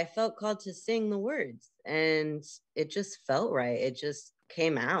I felt called to sing the words, and it just felt right. It just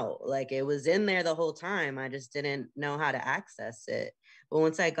came out. Like it was in there the whole time. I just didn't know how to access it. But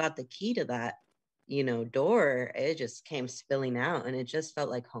once I got the key to that, door, it just came spilling out, and it just felt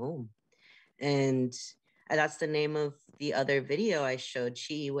like home. And that's the name of the other video I showed.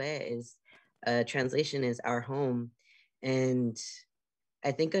 Chié is translation is our home. And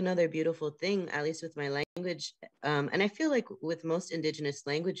I think another beautiful thing, at least with my language, and I feel like with most indigenous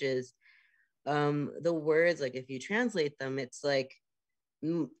languages, the words, like if you translate them, it's like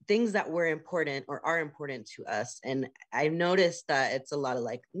things that were important or are important to us. And I've noticed that it's a lot of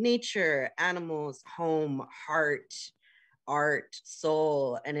like nature, animals, home, heart, art,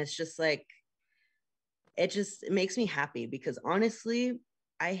 soul. And it's just like, it makes me happy because honestly,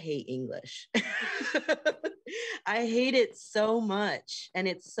 I hate English. I hate it so much, and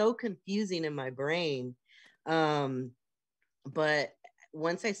it's so confusing in my brain. But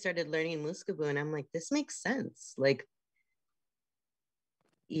once I started learning Muisca, and I'm like, this makes sense. Like,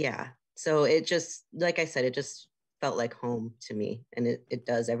 yeah. So it just, like I said, it just felt like home to me, and it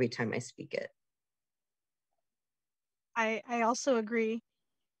does every time I speak it. I also agree.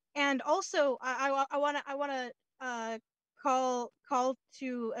 And also, I want to call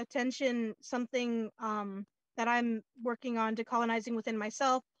to attention something that I'm working on decolonizing within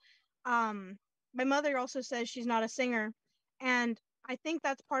myself. My mother also says she's not a singer, and I think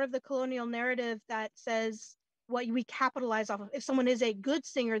that's part of the colonial narrative that says what we capitalize off of. If someone is a good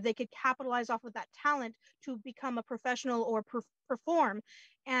singer, they could capitalize off of that talent to become a professional or perform.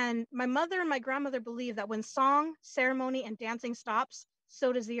 And my mother and my grandmother believe that when song, ceremony, and dancing stops,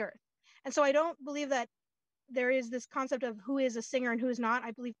 so does the earth. And so I don't believe that there is this concept of who is a singer and who is not.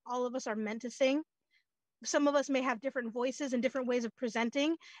 I believe all of us are meant to sing. Some of us may have different voices and different ways of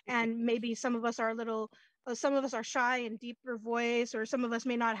presenting, and maybe some of us are some of us are shy and deeper voice, or some of us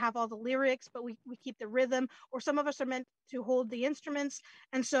may not have all the lyrics, but we keep the rhythm, or some of us are meant to hold the instruments.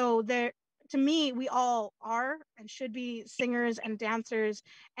 And so to me, we all are and should be singers and dancers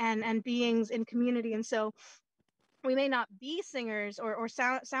and beings in community. And so we may not be singers or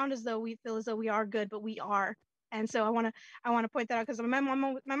sound as though we feel as though we are good, but we are. And so I want to point that out, because my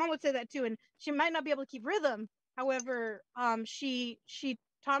mom would say that too, and she might not be able to keep rhythm. However, she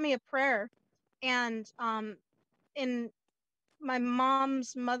taught me a prayer, and in my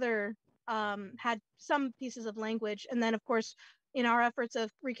mom's mother had some pieces of language, and then of course in our efforts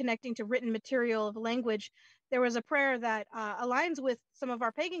of reconnecting to written material of language, there was a prayer that aligns with some of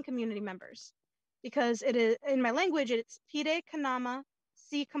our pagan community members, because it is in my language. It's Pire Kanama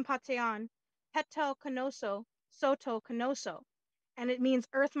Si Kampatean Petel Kanoso Soto Kanoso, and it means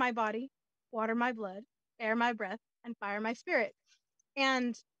earth my body, water my blood, air my breath, and fire my spirit.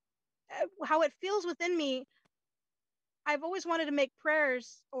 And how it feels within me, I've always wanted to make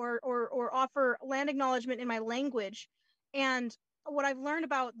prayers or offer land acknowledgement in my language. And what I've learned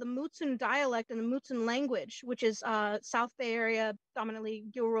about the Mutsun dialect and the Mutsun language, which is South Bay area, dominantly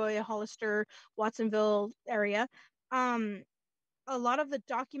Gilroy, Hollister, Watsonville area, a lot of the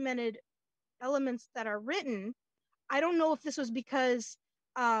documented elements that are written, I don't know if this was because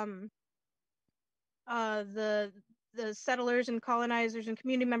the settlers and colonizers and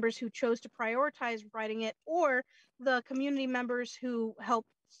community members who chose to prioritize writing it, or the community members who helped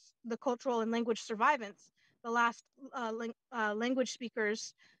the cultural and language survivance, the last language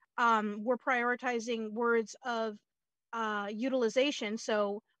speakers, were prioritizing words of utilization.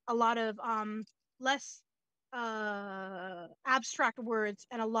 So a lot of less abstract words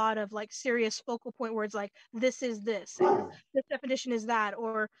and a lot of like serious focal point words like this is this, or this definition is that,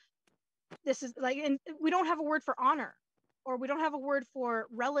 or this is like, and we don't have a word for honor, or we don't have a word for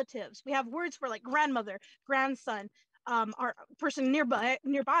relatives. We have words for like grandmother, grandson, our person nearby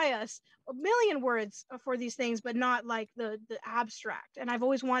us, a million words for these things, but not like the abstract. And I've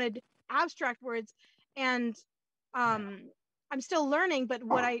always wanted abstract words, and I'm still learning, but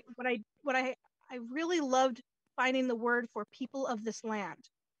what I really loved finding the word for people of this land,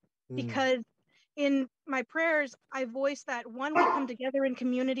 because in my prayers, I voice that one, we come together in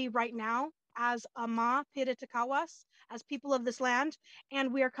community right now as Ama Piritakawas, as people of this land,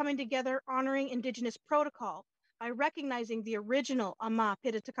 and we are coming together honoring Indigenous protocol by recognizing the original Ama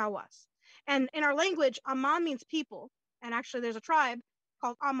Piritakawas. And in our language, Ama means people, and actually there's a tribe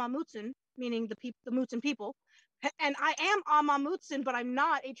called Ama Mutsun, meaning the Mutsun people. And I am Ama Mutsun, but I'm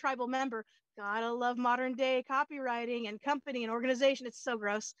not a tribal member. Gotta love modern day copywriting and company and organization. It's so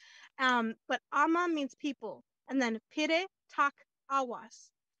gross. But Ama means people. And then Pire Tak Awas.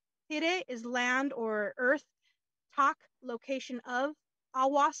 Pire is land or earth. Tak, location of.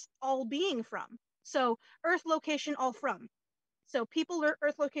 Awas, all being from. So earth, location, all from. So people are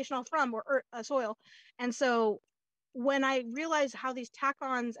earth, location, all from, or earth, soil. And so when I realize how these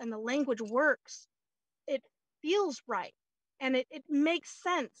tack-ons and the language works, it feels right, and it makes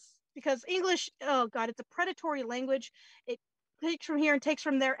sense, because English, oh god, it's a predatory language. It takes from here and takes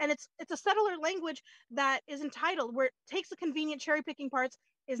from there, and it's a settler language that is entitled, where it takes the convenient cherry picking parts,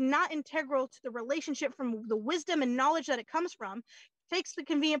 is not integral to the relationship from the wisdom and knowledge that it comes from, takes the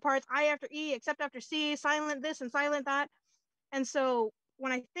convenient parts, I after E, except after C, silent this and silent that. And so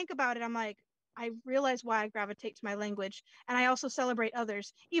when I think about it, I'm like, I realize why I gravitate to my language, and I also celebrate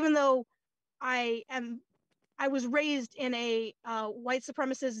others, even though I was raised in a white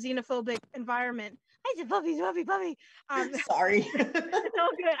supremacist, xenophobic environment. I said puppies, puppy. Sorry. It's all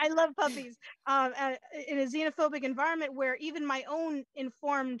good. I love puppies. In a xenophobic environment where even my own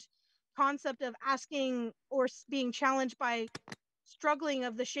informed concept of asking or being challenged by struggling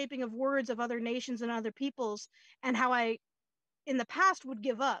of the shaping of words of other nations and other peoples, and how I, in the past, would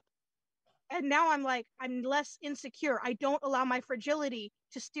give up. And now I'm like, I'm less insecure. I don't allow my fragility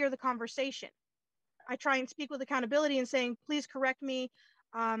to steer the conversation. I try and speak with accountability and saying, please correct me.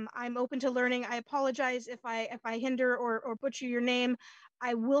 I'm open to learning. I apologize if I hinder or butcher your name.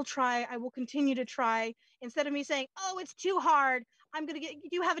 I will try. I will continue to try. Instead of me saying, oh, it's too hard, I'm going to get,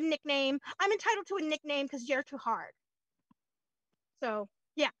 you have a nickname. I'm entitled to a nickname because you're too hard. So,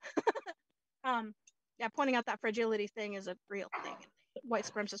 yeah. Yeah, pointing out that fragility thing is a real thing in white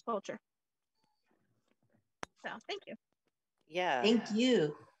supremacist culture. So, thank you. Yeah. Thank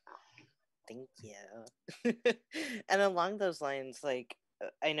you. Thank you. And along those lines, like,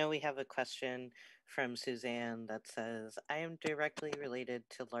 I know we have a question from Suzanne that says, I am directly related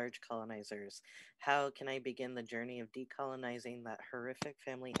to large colonizers. How can I begin the journey of decolonizing that horrific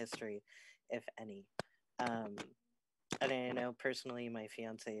family history, if any? And I know personally my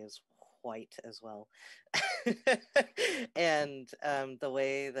fiance is white as well. And the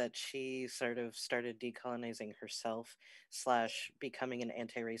way that she sort of started decolonizing herself / becoming an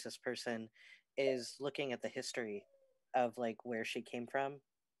anti-racist person is looking at the history of like where she came from.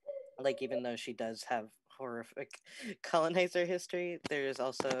 Like, even though she does have horrific colonizer history, there's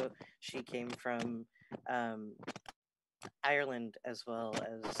also, she came from Ireland as well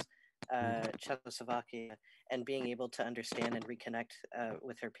as Czechoslovakia, and being able to understand and reconnect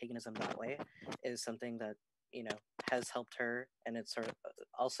with her paganism that way is something that, you know, has helped her. And it's sort of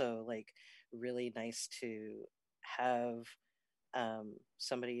also like really nice to have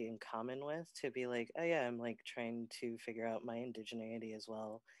somebody in common with, to be like, oh yeah, I'm like trying to figure out my indigeneity as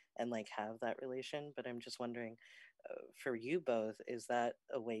well, and like have that relation. But I'm just wondering, for you both, is that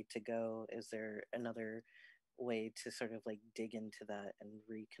a way to go? Is there another way to sort of like dig into that and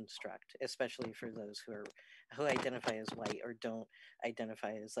reconstruct, especially for those who identify as white or don't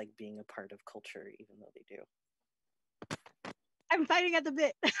identify as like being a part of culture, even though they do. I'm fighting at the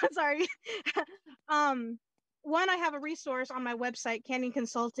bit. Sorry. One, I have a resource on my website, Kanyon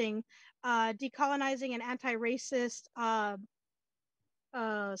Consulting, decolonizing and anti-racist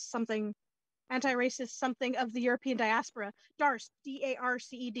something of the European diaspora, DARCED,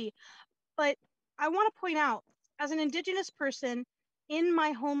 DARCED. But I want to point out, as an Indigenous person in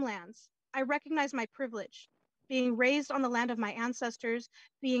my homelands, I recognize my privilege. Being raised on the land of my ancestors,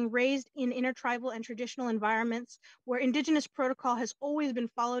 being raised in intertribal and traditional environments where Indigenous protocol has always been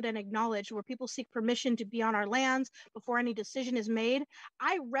followed and acknowledged, where people seek permission to be on our lands before any decision is made,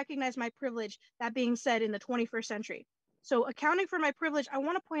 I recognize my privilege, that being said, in the 21st century. So accounting for my privilege, I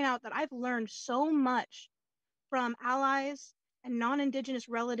want to point out that I've learned so much from allies and non-Indigenous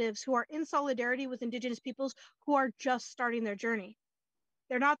relatives who are in solidarity with Indigenous peoples who are just starting their journey.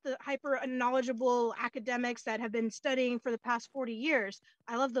 They're not the hyper knowledgeable academics that have been studying for the past 40 years.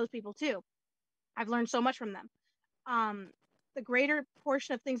 I love those people too. I've learned so much from them. The greater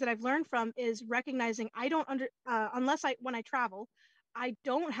portion of things that I've learned from is recognizing I don't when I travel, I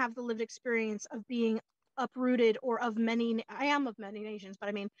don't have the lived experience of being uprooted or of many. I am of many nations, but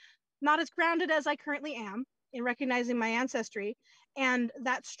I mean, not as grounded as I currently am in recognizing my ancestry, and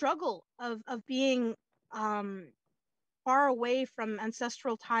that struggle of being far away from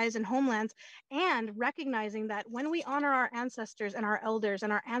ancestral ties and homelands, and recognizing that when we honor our ancestors and our elders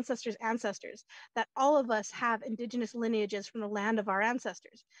and our ancestors' ancestors, that all of us have Indigenous lineages from the land of our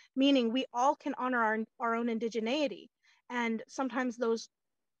ancestors, meaning we all can honor our own indigeneity. And sometimes those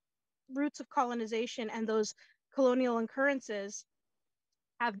roots of colonization and those colonial occurrences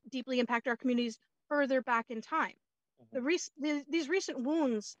have deeply impacted our communities further back in time. These recent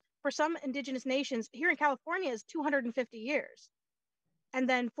wounds for some Indigenous nations here in California is 250 years. And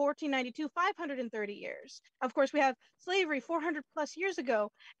then 1492, 530 years. Of course, we have slavery 400 plus years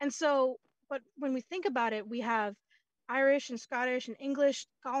ago. And so, but when we think about it, we have Irish and Scottish and English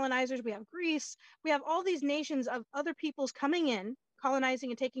colonizers. We have Greece. We have all these nations of other peoples coming in,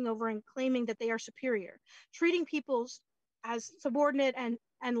 colonizing and taking over and claiming that they are superior, treating peoples as subordinate and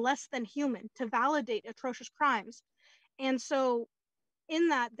less than human to validate atrocious crimes. And so in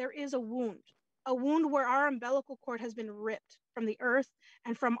that, there is a wound where our umbilical cord has been ripped from the earth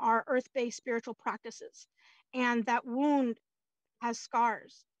and from our earth-based spiritual practices. And that wound has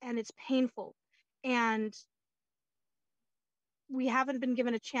scars and it's painful. And we haven't been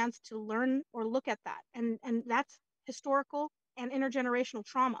given a chance to learn or look at that. And that's historical and intergenerational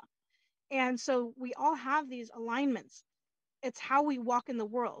trauma. And so we all have these alignments. It's how we walk in the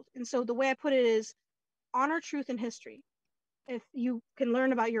world. And so the way I put it is honor truth and history. If you can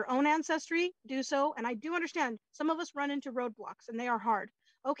learn about your own ancestry, do so. And I do understand some of us run into roadblocks and they are hard.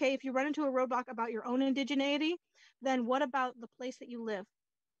 Okay, if you run into a roadblock about your own indigeneity, then what about the place that you live?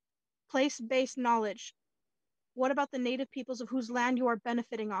 Place-based knowledge. What about the native peoples of whose land you are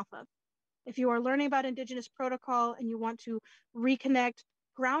benefiting off of? If you are learning about Indigenous protocol and you want to reconnect,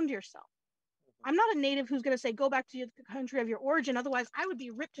 ground yourself. I'm not a native who's going to say, go back to the country of your origin. Otherwise, I would be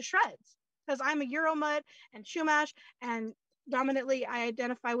ripped to shreds because I'm a Euromud and Chumash, and dominantly I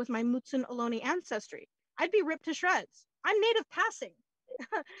identify with my Mutsun Ohlone ancestry. I'd be ripped to shreds. I'm native passing.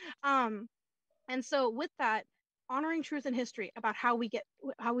 And so with that, honoring truth and history about how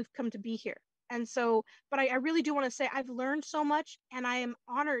we've come to be here. And so, but I really do want to say I've learned so much, and I am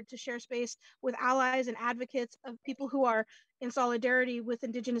honored to share space with allies and advocates of people who are in solidarity with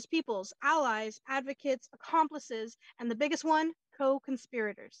Indigenous peoples, allies, advocates, accomplices, and the biggest one,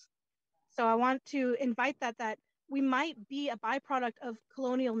 co-conspirators. So I want to invite that we might be a byproduct of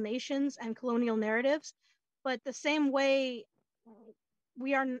colonial nations and colonial narratives, but the same way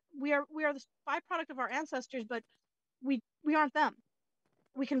we are the byproduct of our ancestors, but we aren't them.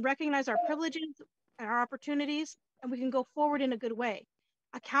 We can recognize our privileges and our opportunities, and we can go forward in a good way,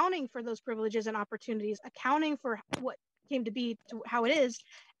 accounting for those privileges and opportunities, accounting for what came to be to how it is,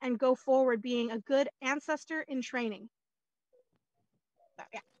 and go forward being a good ancestor in training. So,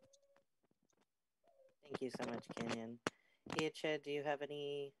 yeah. Thank you so much, Kanyon. Iyache, do you have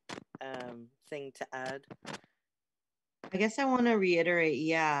any thing to add? I guess I want to reiterate,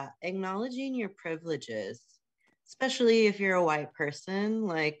 acknowledging your privileges, especially if you're a white person,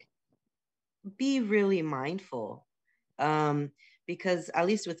 like, be really mindful. Because at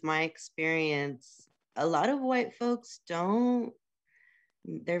least with my experience, a lot of white folks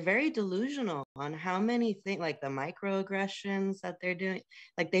they're very delusional on how many things, like the microaggressions that they're doing,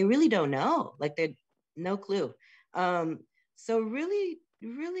 like they really don't know, like they're no clue. So really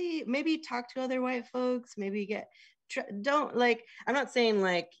maybe talk to other white folks, maybe don't, like, I'm not saying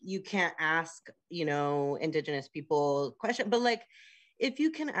like you can't ask, you know, Indigenous people questions, but like if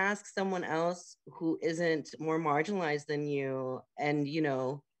you can ask someone else who isn't more marginalized than you, and you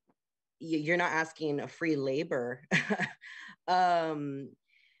know, you're not asking a free labor.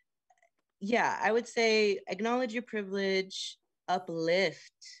 Yeah, I would say acknowledge your privilege,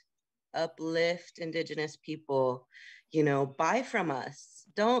 uplift Indigenous people, you know, buy from us.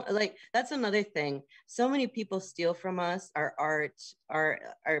 Don't, like, that's another thing. So many people steal from us, our art, our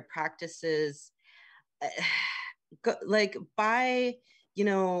practices. Like, buy, you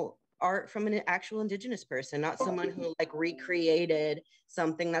know, art from an actual Indigenous person, not someone who like recreated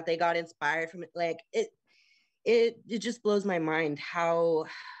something that they got inspired from. Like, it just blows my mind how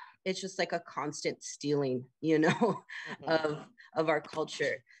it's just like a constant stealing, you know, of our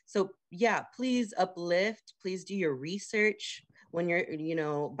culture. So yeah, please uplift, please do your research when you're, you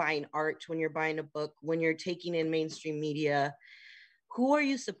know, buying art, when you're buying a book, when you're taking in mainstream media. Who are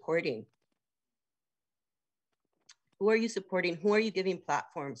you supporting? Who are you supporting? Who are you giving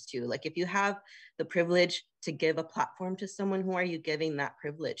platforms to? Like, if you have the privilege to give a platform to someone, who are you giving that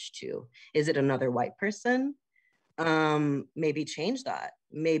privilege to? Is it another white person? Maybe change that.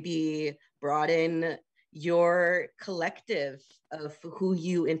 Maybe broaden your collective of who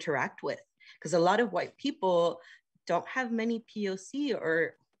you interact with. Because a lot of white people don't have many POC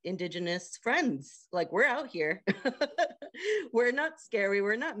or Indigenous friends. Like, we're out here. We're not scary.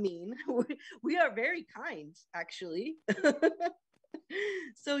 We're not mean. We are very kind, actually.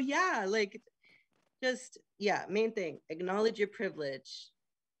 So yeah, like, just, yeah, main thing, acknowledge your privilege,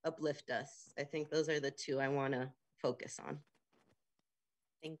 uplift us. I think those are the two I want to focus on.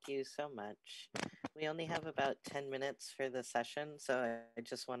 Thank you so much. We only have about 10 minutes for the session, so I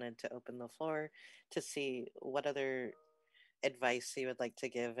just wanted to open the floor to see what other advice you would like to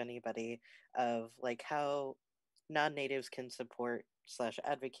give anybody of like how non-natives can support /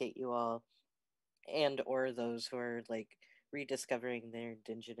 advocate you all, and or those who are like rediscovering their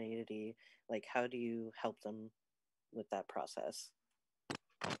indigeneity. Like, how do you help them with that process?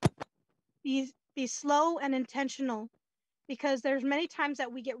 Be slow and intentional, because there's many times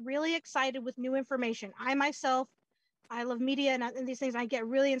that we get really excited with new information. I myself, I love media and these things. I get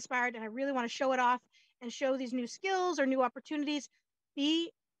really inspired and I really want to show it off and show these new skills or new opportunities.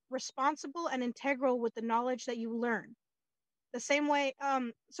 Be responsible and integral with the knowledge that you learn. The same way,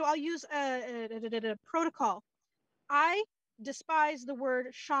 so I'll use a protocol. I despise the word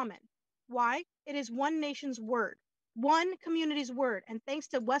shaman. Why? It is one nation's word, one community's word. And thanks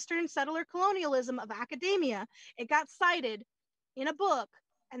to Western settler colonialism of academia, it got cited in a book,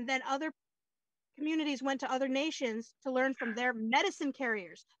 and then other communities went to other nations to learn from their medicine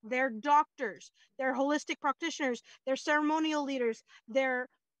carriers, their doctors, their holistic practitioners, their ceremonial leaders, their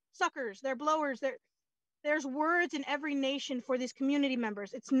suckers, their blowers. There's words in every nation for these community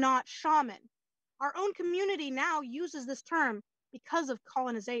members. It's not shaman. Our own community now uses this term because of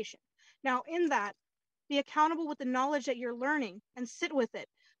colonization. Now, in that, be accountable with the knowledge that you're learning and sit with it.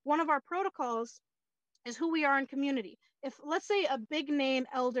 One of our protocols is who we are in community. If, let's say, a big name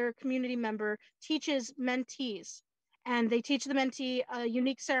elder community member teaches mentees, and they teach the mentee a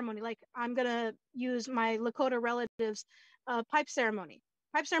unique ceremony, like I'm going to use my Lakota relatives' pipe ceremony.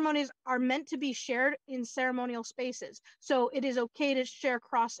 Pipe ceremonies are meant to be shared in ceremonial spaces. So it is okay to share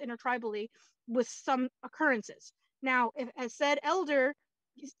cross intertribally with some occurrences. Now, if a said elder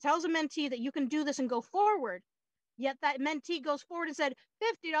tells a mentee that you can do this and go forward, yet that mentee goes forward and said,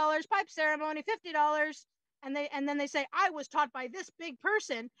 $50 pipe ceremony, $50. And then they say, I was taught by this big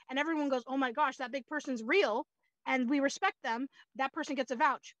person. And everyone goes, oh my gosh, that big person's real. And we respect them. That person gets a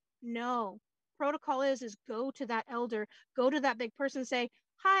vouch. No. Protocol is go to that elder, go to that big person, say,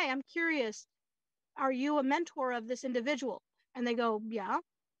 hi, I'm curious. Are you a mentor of this individual? And they go, yeah.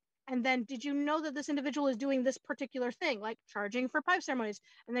 And then, did you know that this individual is doing this particular thing, like charging for pipe ceremonies?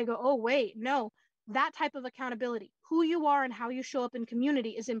 And they go, oh, wait, no. That type of accountability, who you are and how you show up in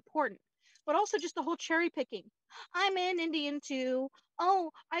community, is important. But also just the whole cherry picking. I'm an Indian too.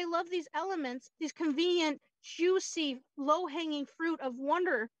 Oh, I love these elements, these convenient, juicy, low-hanging fruit of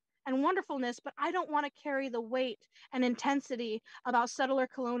wonder and wonderfulness, but I don't want to carry the weight and intensity about settler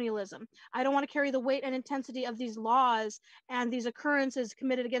colonialism. I don't want to carry the weight and intensity of these laws and these occurrences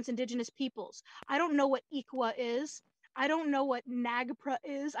committed against Indigenous peoples. I don't know what ICWA is. I don't know what NAGPRA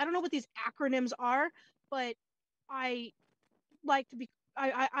is. I don't know what these acronyms are, but I like to be,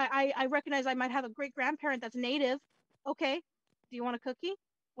 I recognize I might have a great grandparent that's Native. Okay. Do you want a cookie?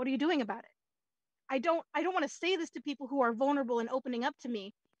 What are you doing about it? I don't want to say this to people who are vulnerable and opening up to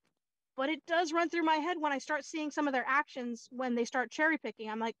me, But it does run through my head when I start seeing some of their actions when they start cherry picking.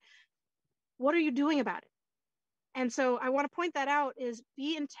 I'm like, what are you doing about it? And so I want to point that out is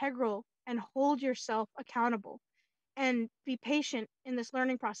be integral and hold yourself accountable and be patient in this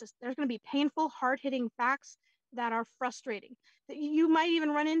learning process. There's going to be painful, hard-hitting facts that are frustrating. That you might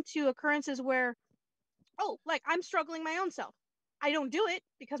even run into occurrences where, oh, like I'm struggling my own self. I don't do it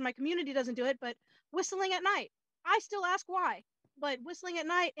because my community doesn't do it, but whistling at night, I still ask why. But whistling at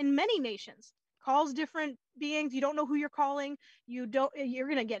night in many nations calls different beings. You don't know who you're calling. You're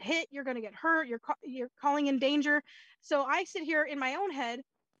going to get hit. You're going to get hurt. You're calling in danger. So I sit here in my own head.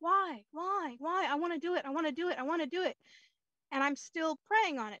 Why? I want to do it. I want to do it. I want to do it. And I'm still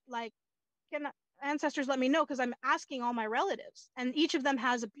praying on it. Like, can ancestors let me know? Because I'm asking all my relatives, and each of them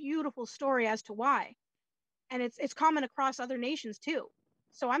has a beautiful story as to why. And it's common across other nations too.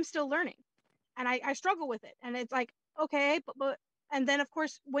 So I'm still learning, and I struggle with it. And it's like, okay, but and then of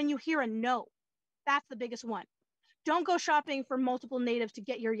course when you hear a no, that's the biggest one. Don't go shopping for multiple natives to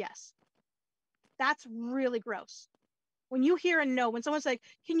get your yes. That's really gross. When you hear a no, when someone's like,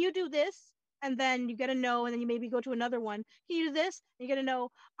 can you do this? And then you get a no, and then you maybe go to another one. Can you do this? And you get a no.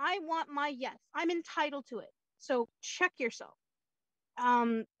 I want my yes. I'm entitled to it. So check yourself.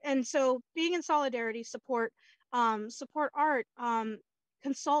 And so being in solidarity, support art,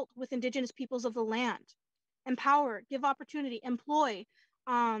 consult with Indigenous peoples of the land, empower, give opportunity, employ,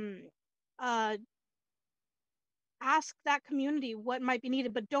 uh, ask that community what might be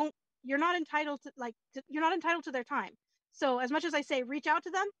needed, but you're not entitled to their time. So as much as I say, reach out to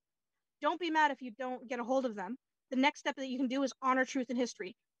them, don't be mad if you don't get a hold of them. The next step that you can do is honor truth and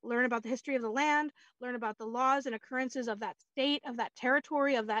history. Learn about the history of the land, learn about the laws and occurrences of that state, of that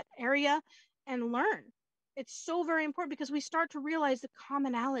territory, of that area, and learn. It's so very important because we start to realize the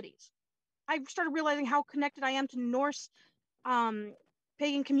commonalities. I started realizing how connected I am to Norse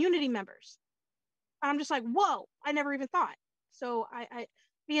pagan community members. I'm just like, whoa, I never even thought. So I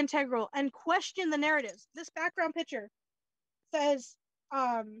be integral and question the narratives. This background picture says,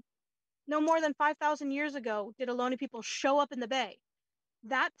 no more than 5,000 years ago did Ohlone people show up in the bay.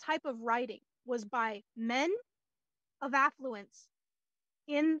 That type of writing was by men of affluence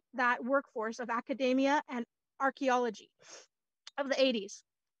in that workforce of academia and archaeology of the 80s.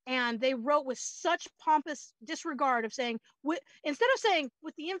 And they wrote with such pompous disregard of saying, instead of saying,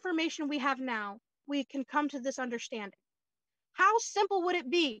 with the information we have now, we can come to this understanding. How simple would it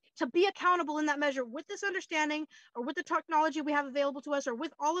be to be accountable in that measure with this understanding, or with the technology we have available to us, or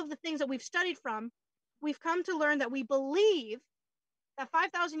with all of the things that we've studied from? We've come to learn that we believe that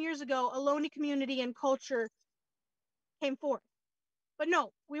 5,000 years ago, Ohlone community and culture came forth. But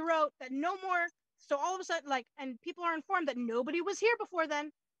no, we wrote that no more. So all of a sudden, and people are informed that nobody was here before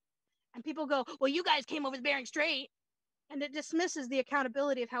then. And people go, well, you guys came over the Bering Strait. And it dismisses the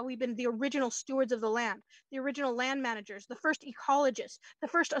accountability of how we've been the original stewards of the land, the original land managers, the first ecologists, the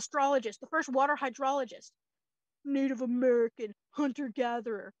first astrologists, the first water hydrologist. Native American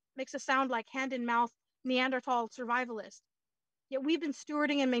hunter-gatherer makes us sound like hand-in-mouth Neanderthal survivalist. Yet we've been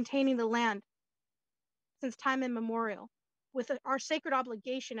stewarding and maintaining the land since time immemorial, with our sacred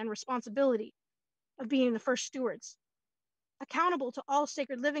obligation and responsibility of being the first stewards, accountable to all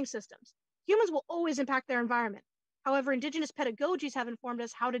sacred living systems. Humans will always impact their environment. However, Indigenous pedagogies have informed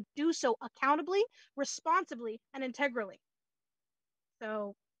us how to do so accountably, responsibly, and integrally.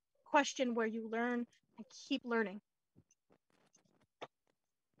 So question where you learn and keep learning.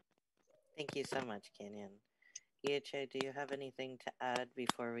 Thank you so much, Kanyon. EHA, do you have anything to add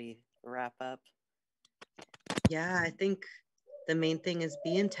before we wrap up? Yeah, I think the main thing is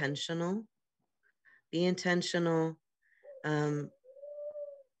be intentional. Be intentional.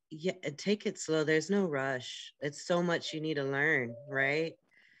 Yeah, take it slow. There's no rush. It's so much you need to learn, right?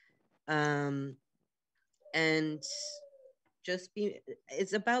 And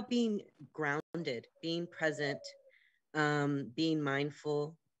it's about being grounded, being present, being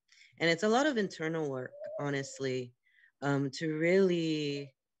mindful. And it's a lot of internal work, honestly, to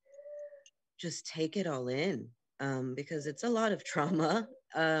really just take it all in, because it's a lot of trauma,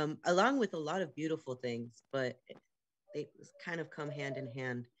 along with a lot of beautiful things, but they kind of come hand in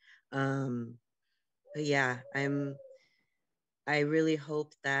hand. But yeah, I really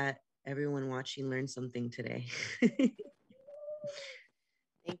hope that everyone watching learned something today.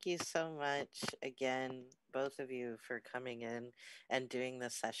 Thank you so much again, both of you, for coming in and doing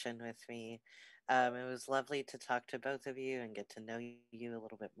this session with me. It was lovely to talk to both of you and get to know you a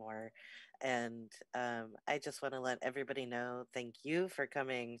little bit more. And I just want to let everybody know, thank you for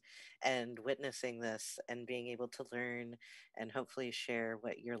coming and witnessing this and being able to learn and hopefully share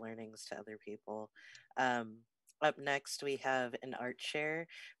what your learnings to other people. Up next, we have an art share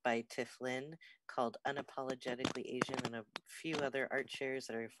by Tiff Lynn called Unapologetically Asian, and a few other art shares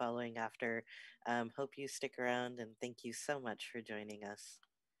that are following after. Hope you stick around, and thank you so much for joining us.